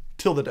actress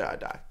till the day I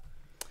die.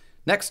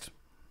 Next.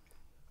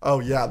 Oh,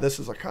 yeah. This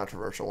is a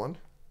controversial one.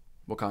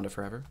 Wakanda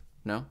Forever?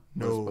 No?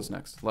 No. What's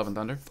next? Love and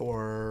Thunder?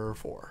 Thor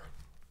 4.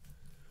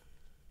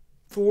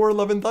 Thor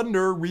Love and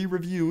Thunder,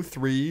 re-review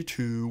 3,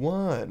 2,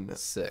 1.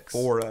 6.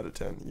 4 out of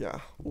 10. Yeah.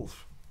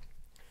 Oof.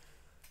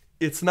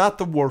 It's not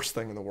the worst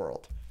thing in the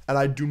world. And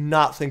I do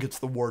not think it's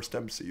the worst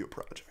MCU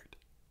project.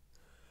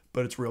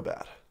 But it's real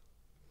bad.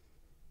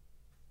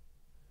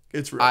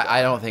 It's real bad.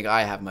 I don't think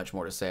I have much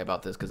more to say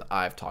about this because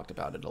I've talked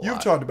about it a lot. You've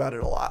talked about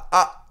it a lot.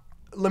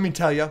 Let me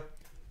tell you.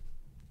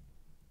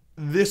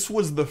 This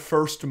was the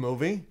first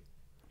movie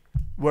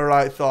where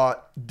I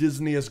thought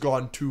Disney has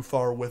gone too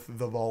far with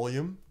the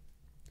volume.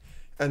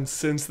 And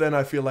since then,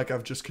 I feel like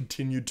I've just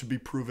continued to be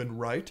proven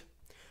right.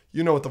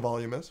 You know what the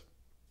volume is?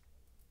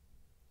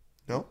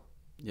 No?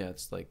 Yeah,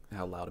 it's like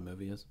how loud a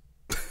movie is.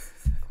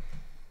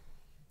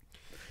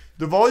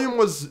 The volume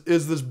is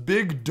this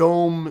big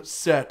dome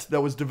set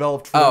that was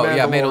developed for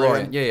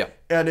Mandalorian. Yeah.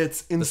 And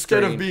it's,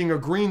 instead of being a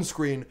green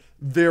screen,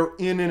 they're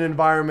in an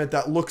environment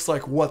that looks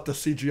like what the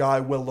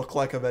CGI will look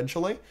like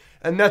eventually.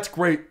 And that's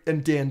great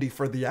and dandy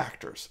for the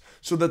actors,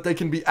 so that they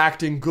can be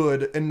acting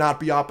good and not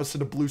be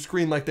opposite of blue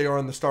screen like they are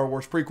in the Star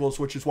Wars prequels,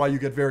 which is why you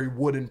get very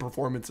wooden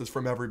performances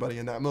from everybody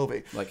in that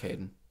movie. Like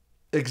Hayden.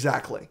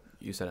 Exactly.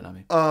 You said it, not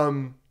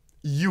me.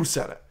 You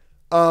said it.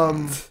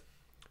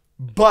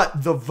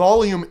 But the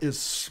volume is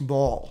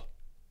small.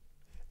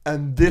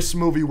 And this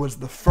movie was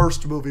the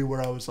first movie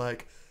where I was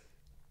like,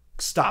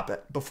 stop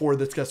it before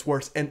this gets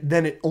worse. And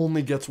then it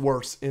only gets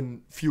worse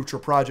in future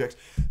projects.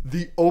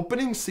 The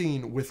opening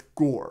scene with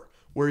Gore,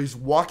 where he's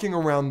walking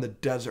around the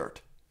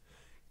desert.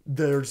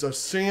 There's a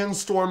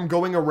sandstorm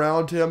going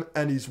around him,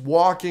 and he's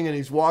walking and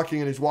he's walking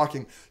and he's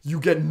walking. You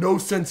get no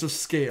sense of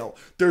scale.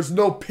 There's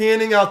no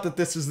panning out that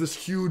this is this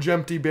huge,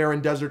 empty, barren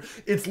desert.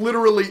 It's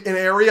literally an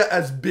area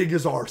as big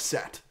as our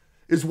set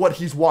is what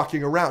he's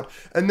walking around.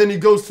 And then he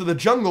goes to the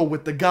jungle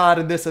with the god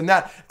and this and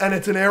that, and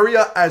it's an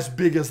area as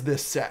big as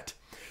this set.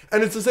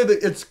 And it's to say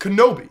that it's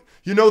Kenobi.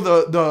 You know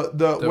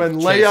the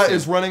when Leia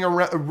is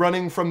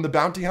running from the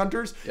bounty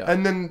hunters,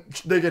 and then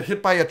they get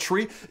hit by a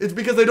tree. It's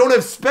because they don't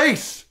have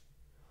space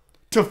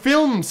to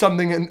film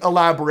something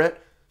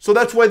elaborate. So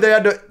that's why they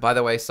had to. By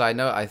the way, side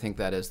note, I think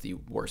that is the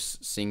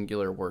worst scene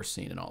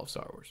in all of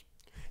Star Wars.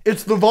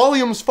 It's the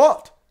volume's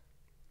fault.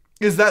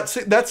 Is that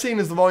scene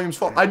is the volume's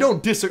fault? I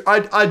don't disagree.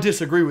 I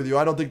disagree with you.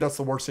 I don't think that's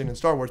the worst scene in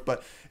Star Wars,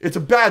 but it's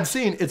a bad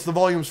scene. It's the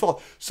volume's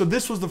fault. So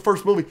this was the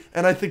first movie,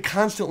 and I think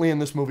constantly in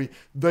this movie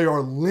they are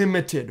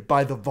limited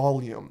by the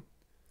volume.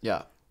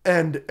 Yeah.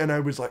 And I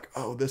was like,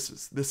 oh, this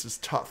is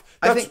tough.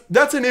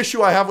 That's an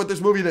issue I have with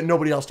this movie that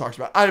nobody else talks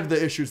about. I have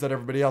the issues that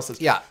everybody else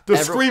has. Yeah. The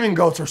screaming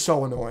goats are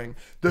so annoying.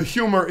 The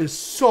humor is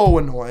so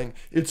annoying.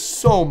 It's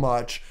so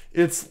much.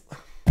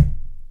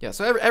 Yeah,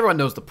 so everyone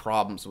knows the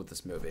problems with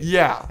this movie.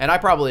 Yeah. And I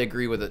probably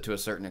agree with it to a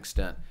certain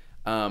extent.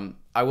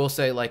 I will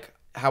say, like,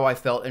 how I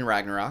felt in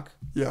Ragnarok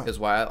is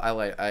why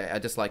I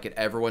dislike it.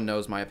 Everyone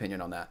knows my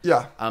opinion on that.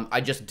 Yeah. I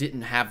just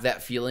didn't have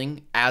that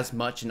feeling as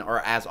much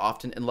or as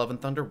often in Love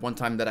and Thunder. One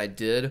time that I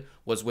did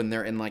was when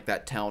they're in, like,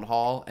 that town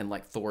hall and,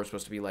 like, Thor's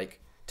supposed to be, like,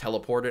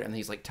 teleported, and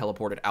he's, like,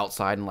 teleported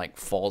outside and, like,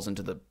 falls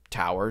into the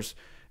towers.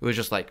 It was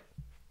just, like,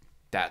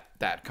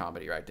 that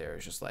comedy right there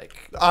is just like...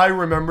 I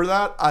remember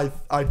that.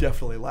 I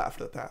definitely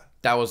laughed at that.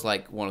 That was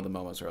like one of the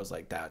moments where I was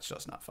like, that's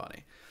just not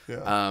funny.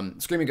 Yeah.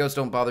 Screaming ghosts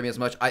don't bother me as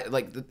much. I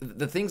like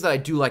the things that I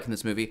do like in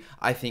this movie.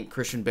 I think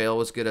Christian Bale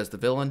was good as the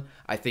villain.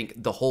 I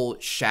think the whole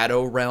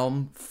Shadow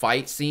Realm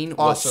fight scene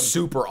was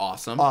super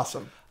awesome.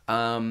 Awesome.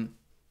 And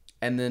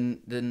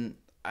then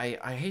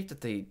I hate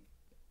that they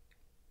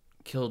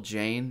killed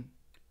Jane.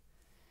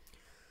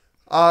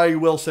 I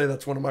will say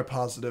that's one of my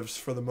positives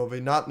for the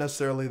movie. Not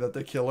necessarily that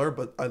they kill her,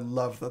 but I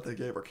love that they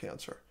gave her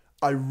cancer.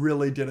 I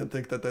really didn't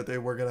think that they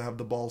were going to have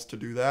the balls to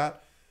do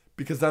that,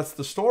 because that's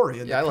the story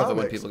in the I love comics. it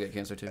when people get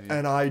cancer too. Yeah.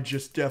 And I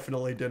just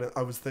definitely didn't.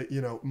 I was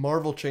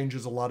Marvel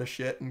changes a lot of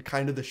shit, and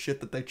kind of the shit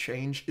that they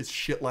change is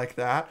shit like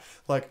that.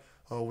 Like,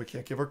 oh, we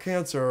can't give her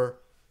cancer.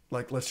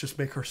 Like, let's just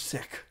make her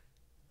sick.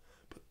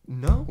 But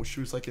no, she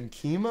was like in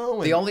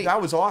chemo, and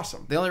that was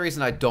awesome. The only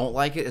reason I don't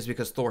like it is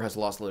because Thor has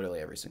lost literally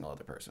every single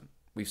other person.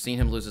 We've seen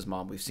him lose his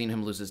mom. We've seen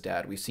him lose his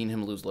dad. We've seen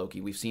him lose Loki.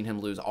 We've seen him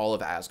lose all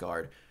of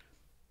Asgard.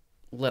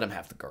 Let him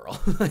have the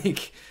girl.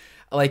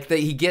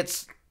 He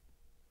gets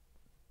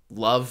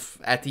love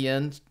at the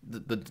end,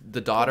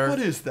 the daughter. What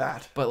is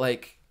that? But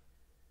like,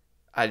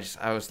 I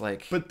was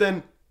like. But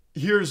then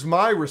here's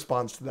my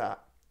response to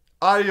that.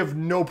 I have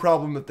no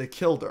problem that they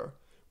killed her.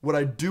 What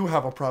I do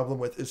have a problem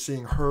with is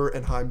seeing her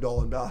and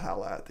Heimdall and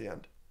Valhalla at the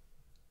end.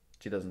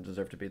 She doesn't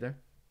deserve to be there?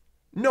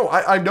 No,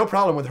 I have no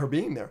problem with her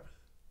being there.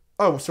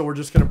 Oh, so we're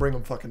just going to bring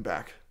them fucking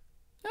back.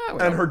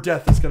 And her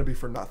death is going to be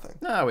for nothing.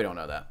 No, we don't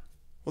know that.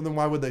 Well, then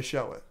why would they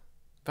show it?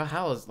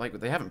 Valhalla's like,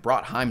 they haven't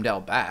brought Heimdall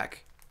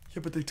back.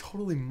 Yeah, but they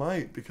totally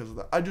might because of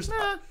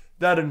that.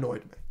 That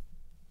annoyed me.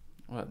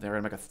 What, they're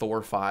going to make a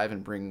Thor 5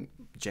 and bring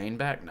Jane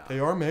back? No. They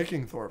are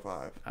making Thor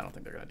 5. I don't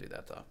think they're going to do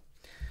that, though.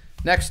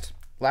 Next.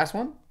 Last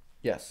one?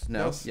 Yes.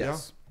 No. Yes. Yeah.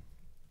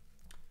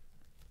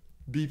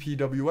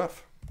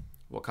 BPWF.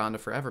 Wakanda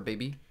Forever,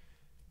 baby.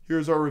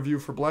 Here's our review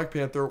for Black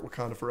Panther,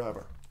 Wakanda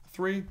Forever.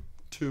 3,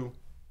 2,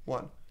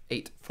 1.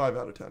 8. 5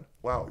 out of 10.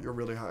 Wow, you're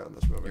really high on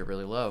this movie. You're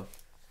really low.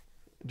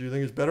 Do you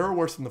think it's better or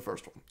worse than the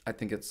first one? I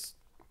think it's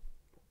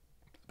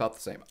about the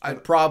same.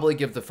 I'd probably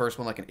give the first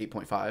one like an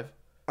 8.5.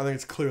 I think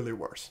it's clearly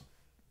worse.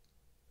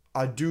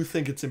 I do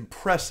think it's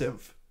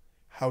impressive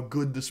how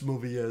good this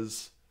movie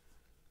is,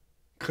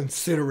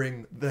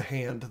 considering the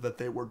hand that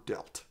they were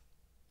dealt.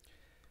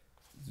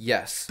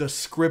 Yes. The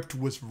script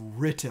was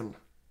written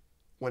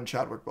when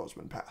Chadwick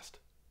Boseman passed.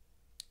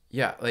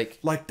 Yeah,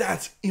 like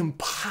that's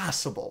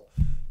impossible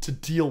to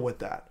deal with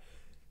that.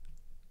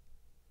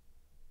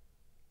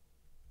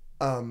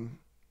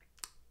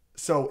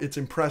 So it's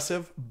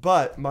impressive,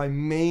 but my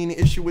main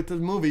issue with this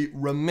movie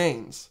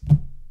remains.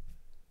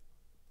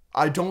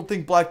 I don't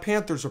think Black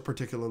Panther's a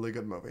particularly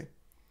good movie,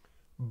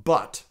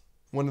 but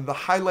one of the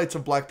highlights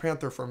of Black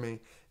Panther for me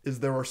is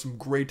there are some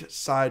great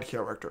side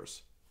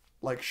characters,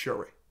 like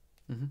Shuri.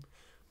 Mm-hmm.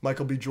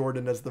 Michael B.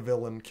 Jordan as the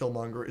villain,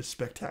 Killmonger, is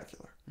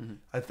spectacular. Mm-hmm.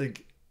 I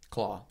think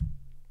Claw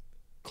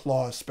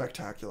is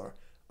spectacular.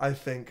 I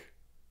think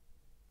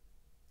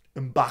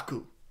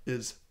M'Baku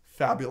is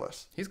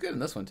fabulous. He's good in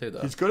this one too,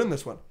 though. He's good in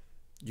this one.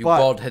 You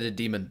bald-headed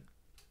demon.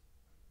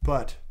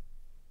 But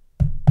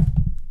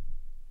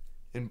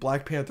in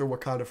Black Panther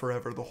Wakanda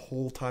Forever, the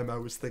whole time I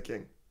was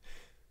thinking,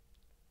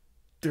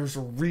 there's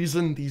a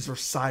reason these are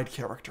side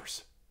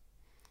characters.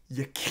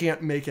 You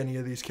can't make any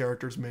of these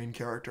characters main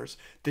characters.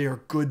 They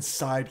are good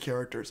side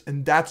characters.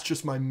 And that's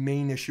just my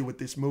main issue with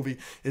this movie,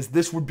 is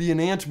this would be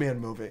an Ant-Man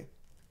movie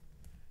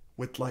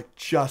with like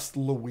just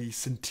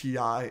Luis and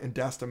T.I. and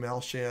Dasta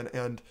Malshan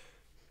and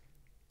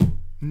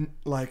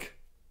like,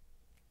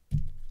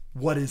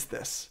 what is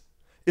this?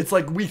 It's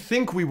like we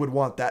think we would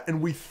want that,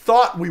 and we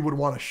thought we would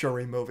want a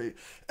Shuri movie,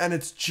 and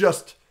it's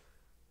just,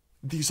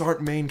 these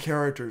aren't main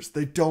characters.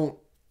 They don't.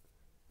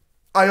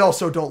 I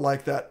also don't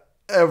like that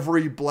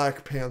every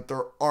Black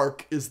Panther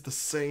arc is the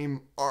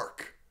same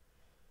arc.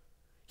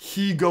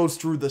 He goes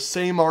through the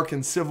same arc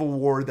in Civil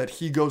War that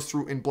he goes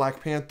through in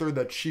Black Panther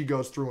that she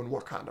goes through in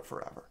Wakanda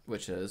Forever.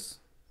 Which is?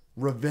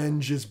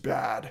 Revenge is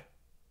bad.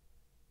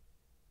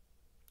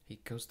 He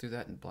goes through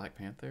that in Black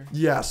Panther?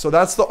 Yeah, so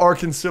that's the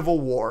arc in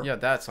Civil War. Yeah,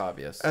 that's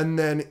obvious. And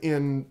then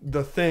in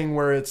the thing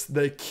where it's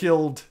they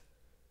killed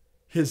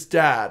his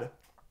dad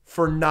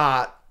for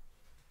not,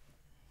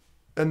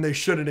 and they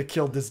shouldn't have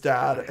killed his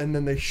dad, and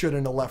then they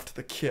shouldn't have left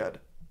the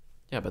kid.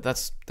 Yeah, but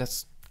that's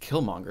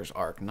Killmonger's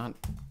arc, not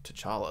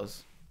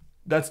T'Challa's.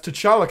 That's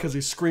T'Challa because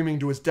he's screaming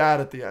to his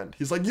dad at the end.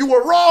 He's like, "You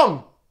were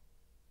wrong!"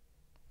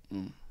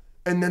 Mm.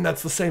 And then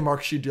that's the same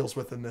arc she deals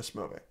with in this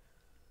movie.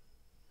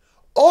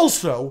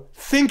 Also,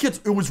 think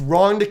it was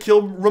wrong to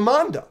kill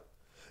Ramonda.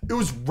 It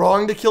was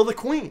wrong to kill the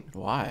queen.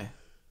 Why?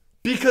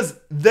 Because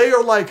they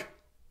are like...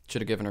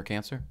 Should have given her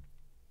cancer?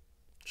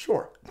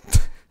 Sure.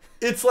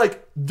 It's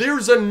like,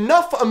 there's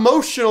enough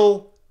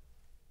emotional...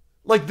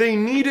 Like, they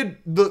needed...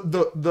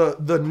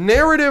 The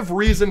narrative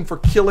reason for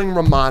killing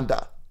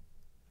Ramonda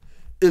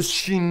is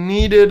she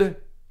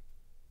needed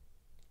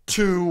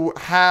to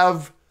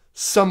have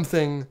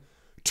something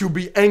to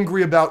be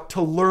angry about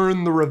to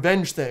learn the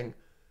revenge thing.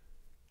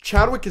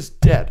 Chadwick is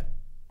dead.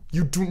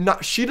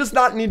 She does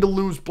not need to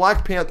lose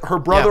Black Panther, her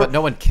brother. Yeah, but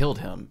no one killed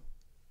him.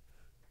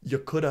 You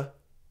coulda.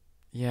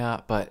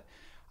 Yeah, but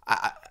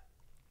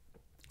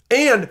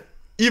And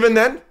even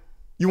then,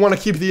 you want to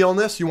keep the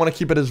illness. You want to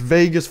keep it as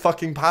vague as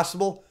fucking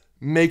possible.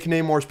 Make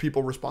Namor's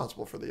people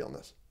responsible for the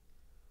illness.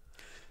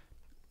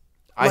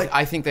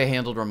 I think they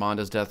handled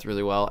Ramonda's death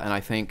really well, and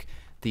I think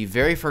the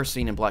very first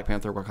scene in Black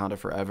Panther: Wakanda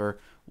Forever,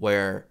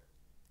 where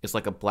it's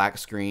like a black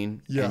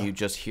screen, and you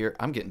just hear,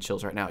 I'm getting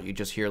chills right now, you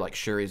just hear like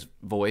Shuri's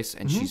voice,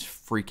 and she's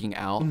freaking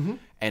out,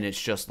 and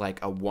it's just like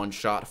a one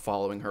shot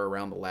following her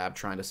around the lab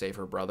trying to save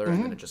her brother,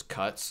 and then it just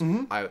cuts.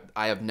 I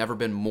have never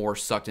been more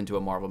sucked into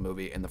a Marvel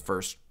movie in the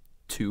first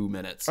 2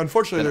 minutes.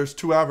 Unfortunately, there's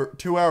 2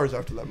 hours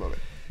after that movie.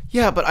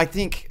 Yeah, but I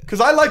think...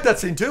 Because I like that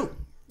scene too.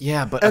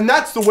 Yeah, but... And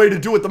that's the way to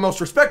do it the most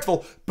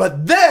respectful.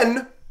 But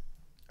then,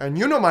 and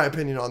you know my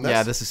opinion on this.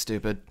 Yeah, this is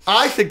stupid.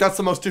 I think that's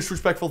the most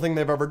disrespectful thing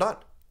they've ever done.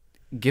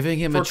 Giving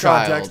him a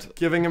child...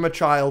 Giving him a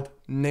child,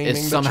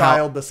 naming the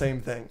child the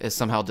same thing. Is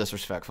somehow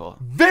disrespectful.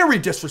 Very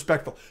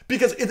disrespectful.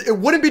 Because it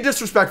wouldn't be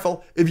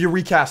disrespectful if you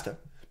recast him.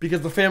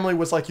 Because the family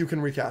was like, you can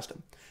recast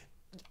him.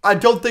 I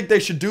don't think they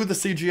should do the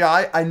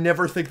CGI. I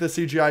never think the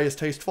CGI is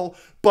tasteful.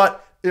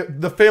 But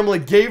the family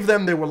gave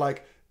them, they were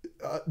like...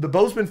 the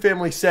Boseman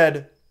family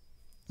said,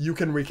 you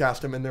can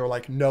recast him. And they were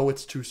like, no,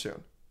 it's too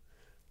soon.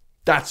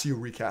 That's you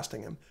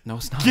recasting him. No,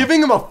 it's not.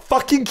 Giving him a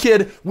fucking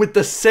kid with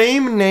the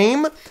same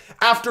name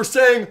after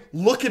saying,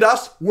 look at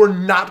us, we're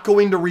not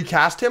going to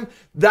recast him.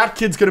 That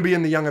kid's going to be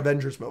in the Young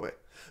Avengers movie.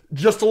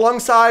 Just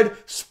alongside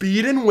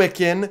Speed and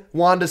Wiccan,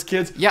 Wanda's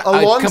kids. Yeah,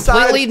 alongside,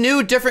 a completely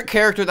new, different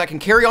character that can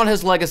carry on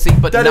his legacy,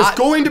 but that not... is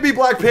going to be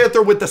Black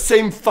Panther with the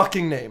same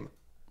fucking name.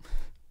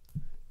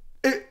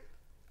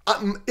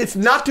 It's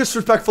not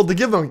disrespectful to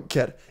give him a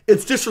kid.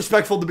 It's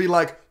disrespectful to be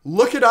like,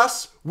 look at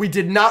us, we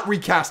did not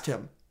recast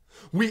him.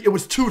 It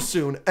was too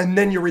soon, and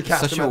then you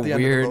recast him at the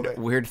end of the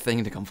movie. Weird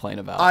thing to complain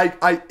about.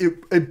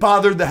 It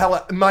bothered the hell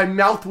out. My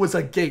mouth was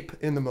agape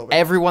in the movie.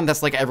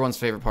 That's like everyone's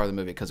favorite part of the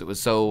movie because it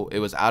was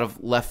out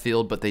of left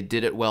field, but they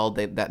did it well.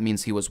 That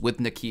means he was with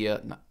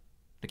Nakia,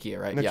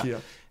 right? Nakia. Yeah.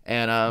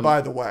 And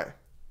by the way,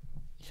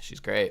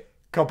 she's great.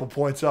 Couple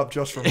points up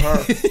just from her.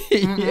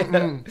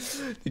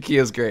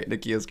 Nakia's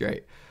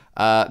great.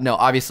 No,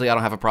 obviously I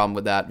don't have a problem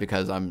with that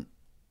because I'm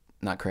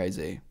not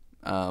crazy.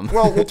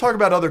 Well, we'll talk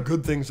about other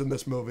good things in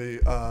this movie.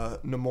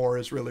 Namor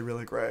is really,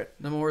 really great.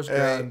 Namor is great.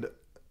 And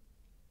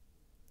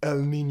El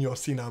Niño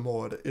Sin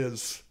Amor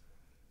is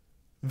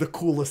the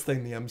coolest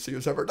thing the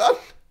MCU's ever done.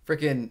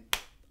 Freaking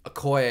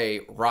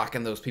Okoye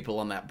rocking those people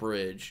on that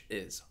bridge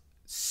is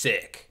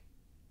sick.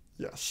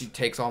 Yes. She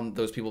takes on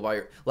those people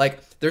by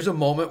like there's a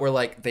moment where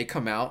like they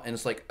come out and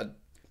it's like a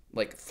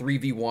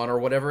 3v1 or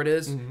whatever it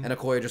is, and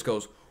Okoye just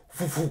goes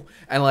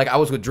and like I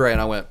was with Dre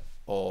and I went,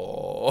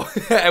 oh,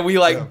 and we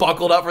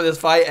buckled up for this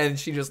fight, and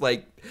she just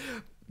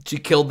she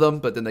killed them,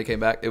 but then they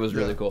came back. It was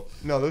really cool.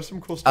 No, there's some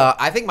cool stuff.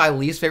 I think my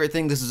least favorite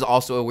thing, this is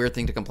also a weird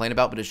thing to complain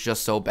about, but it's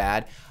just so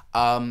bad.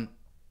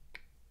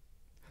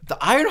 The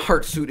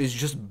Ironheart suit is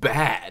just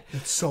bad.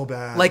 It's so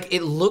bad. Like,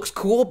 it looks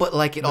cool, but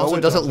it also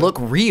doesn't look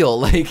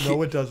real.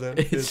 No, it doesn't.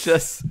 It's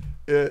just...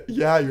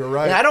 yeah, you're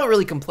right. And I don't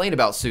really complain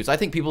about suits. I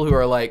think people who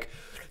are like,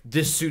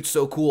 this suit's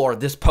so cool, or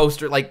this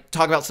poster,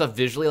 talk about stuff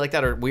visually like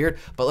that are weird,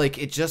 but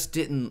it just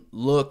didn't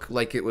look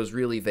like it was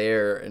really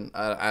there, and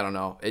I don't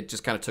know. It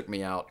just kind of took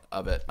me out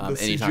of it. The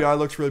CGI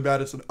looks really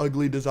bad. It's an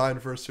ugly design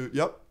for a suit.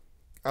 Yep,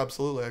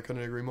 absolutely. I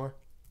couldn't agree more.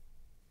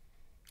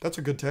 That's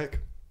a good take.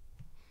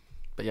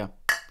 But yeah,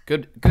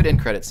 good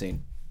end credit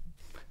scene.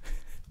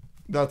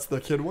 That's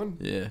the kid one?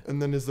 Yeah. And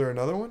then is there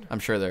another one? I'm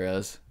sure there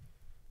is.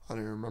 I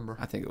don't even remember.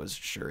 I think it was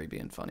Shuri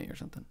being funny or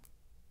something.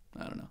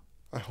 I don't know.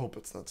 I hope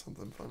it's not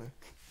something funny.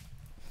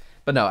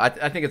 But no, I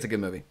think it's a good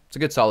movie. It's a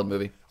good, solid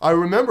movie. I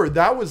remember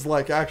that was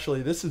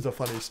actually, this is a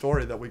funny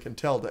story that we can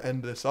tell to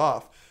end this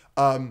off.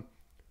 I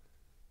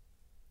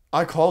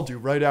called you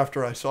right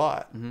after I saw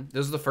it. Mm-hmm. This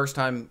was the first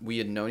time we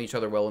had known each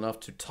other well enough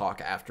to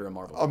talk after a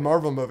Marvel movie. A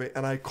Marvel movie.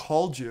 And I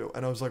called you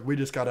and I was like, we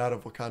just got out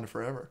of Wakanda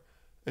Forever.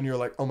 And you're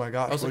like, oh my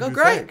gosh, what did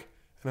you think?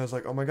 And I was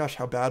like, oh my gosh,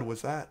 how bad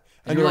was that?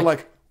 And you were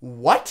like,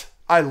 what?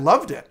 I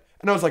loved it.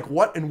 And I was like,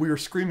 what? And we were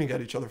screaming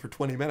at each other for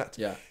 20 minutes.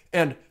 Yeah.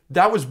 And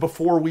that was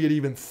before we had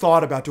even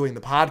thought about doing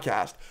the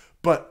podcast.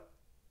 But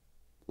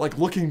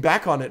looking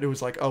back on it, it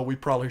was like, oh, we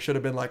probably should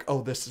have been like,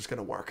 oh, this is going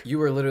to work. You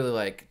were literally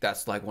like,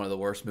 that's one of the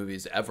worst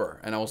movies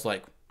ever. And I was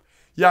like...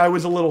 Yeah, I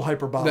was a little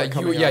hyperbolic.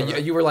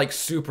 You were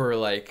super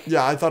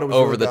Yeah, I thought it was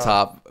over really the bad.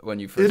 top when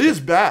you first... It is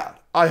bad.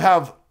 I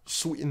have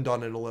sweetened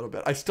on it a little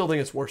bit. I still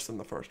think it's worse than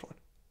the first one.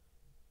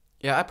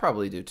 Yeah, I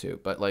probably do too.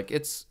 But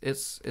it's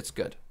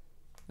good.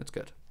 It's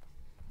good.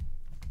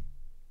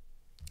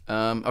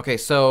 Okay,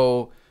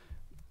 so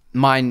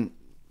my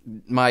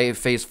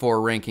Phase 4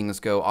 rankings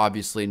go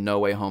obviously No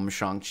Way Home,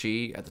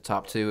 Shang-Chi at the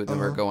top 2. Then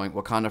we're going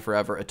Wakanda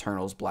Forever,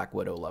 Eternals, Black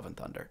Widow, Love and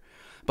Thunder.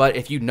 But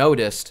if you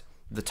noticed,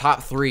 the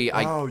top 3...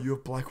 Oh, you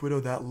have Black Widow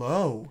that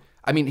low.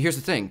 I mean, here's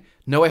the thing.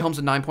 No Way Home's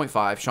a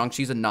 9.5.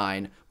 Shang-Chi's a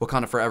 9.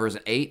 Wakanda Forever is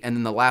an 8. And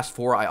then the last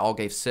 4 I all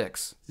gave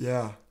 6.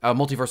 Yeah.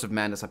 Multiverse of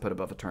Madness I put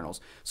above Eternals.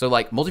 So,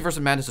 like, Multiverse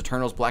of Madness,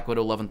 Eternals, Black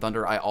Widow, Love and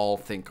Thunder, I all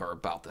think are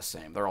about the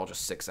same. They're all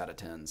just 6 out of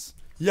 10s.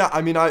 Yeah,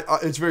 I mean,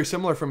 it's very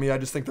similar for me. I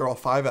just think they're all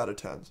 5 out of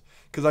 10s.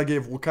 Because I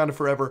gave Wakanda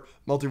Forever,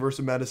 Multiverse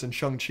of Madness, and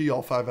Shang-Chi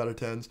all 5 out of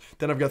 10s.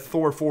 Then I've got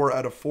Thor 4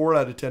 out of 4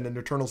 out of 10, and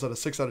Eternals out of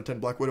 6 out of 10,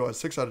 Black Widow out of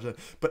 6 out of 10.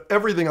 But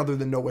everything other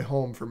than No Way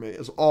Home for me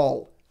is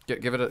all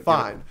Give it a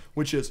fine,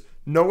 which is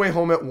No Way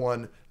Home at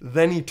 1,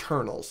 then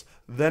Eternals,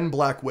 then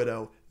Black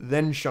Widow,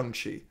 then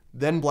Shang-Chi,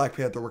 then Black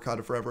Panther,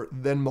 Wakanda Forever,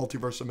 then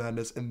Multiverse of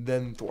Madness, and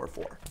then Thor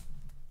 4.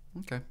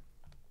 Okay.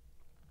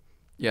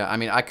 Yeah, I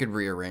mean, I could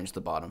rearrange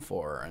the bottom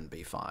 4 and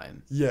be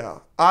fine. Yeah,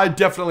 I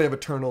definitely have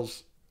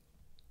Eternals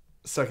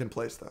second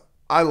place, though.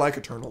 I like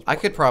Eternals. I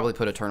could probably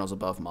put Eternals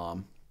above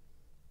Mom.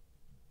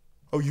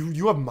 Oh,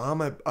 you have Mom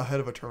ahead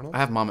of Eternals? I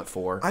have Mom at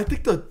 4. I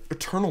think the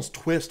Eternals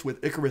twist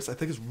with Icarus, I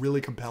think, is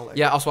really compelling.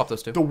 Yeah, I'll swap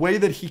those two. The way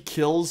that he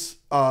kills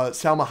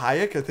Salma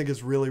Hayek, I think,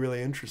 is really,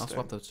 really interesting. I'll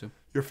swap those two.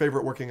 Your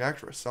favorite working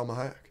actress, Salma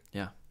Hayek.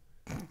 Yeah.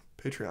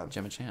 Patreon.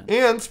 Gemma Chan.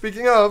 And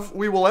speaking of,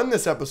 we will end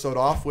this episode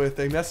off with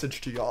a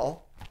message to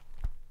y'all.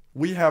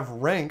 We have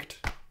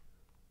ranked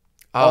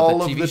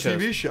all of the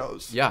TV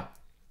shows. Yeah.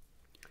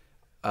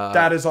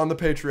 That is on the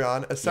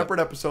Patreon, a separate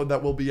episode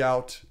that will be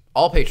out.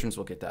 All patrons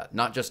will get that,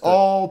 not just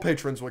all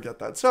patrons will get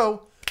that.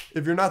 So,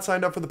 if you're not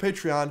signed up for the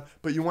Patreon,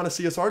 but you want to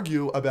see us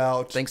argue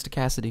about... Thanks to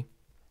Cassidy.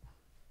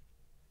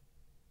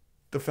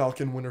 The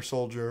Falcon Winter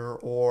Soldier,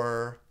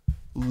 or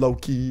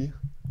Loki,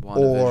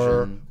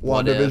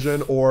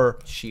 WandaVision, or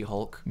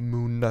She-Hulk,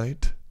 Moon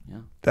Knight. Yeah.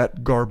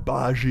 That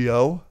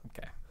Garbaggio.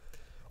 Okay.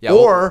 Yeah,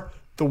 or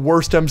the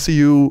worst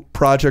MCU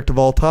project of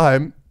all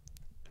time,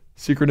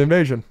 Secret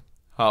Invasion.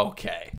 Okay.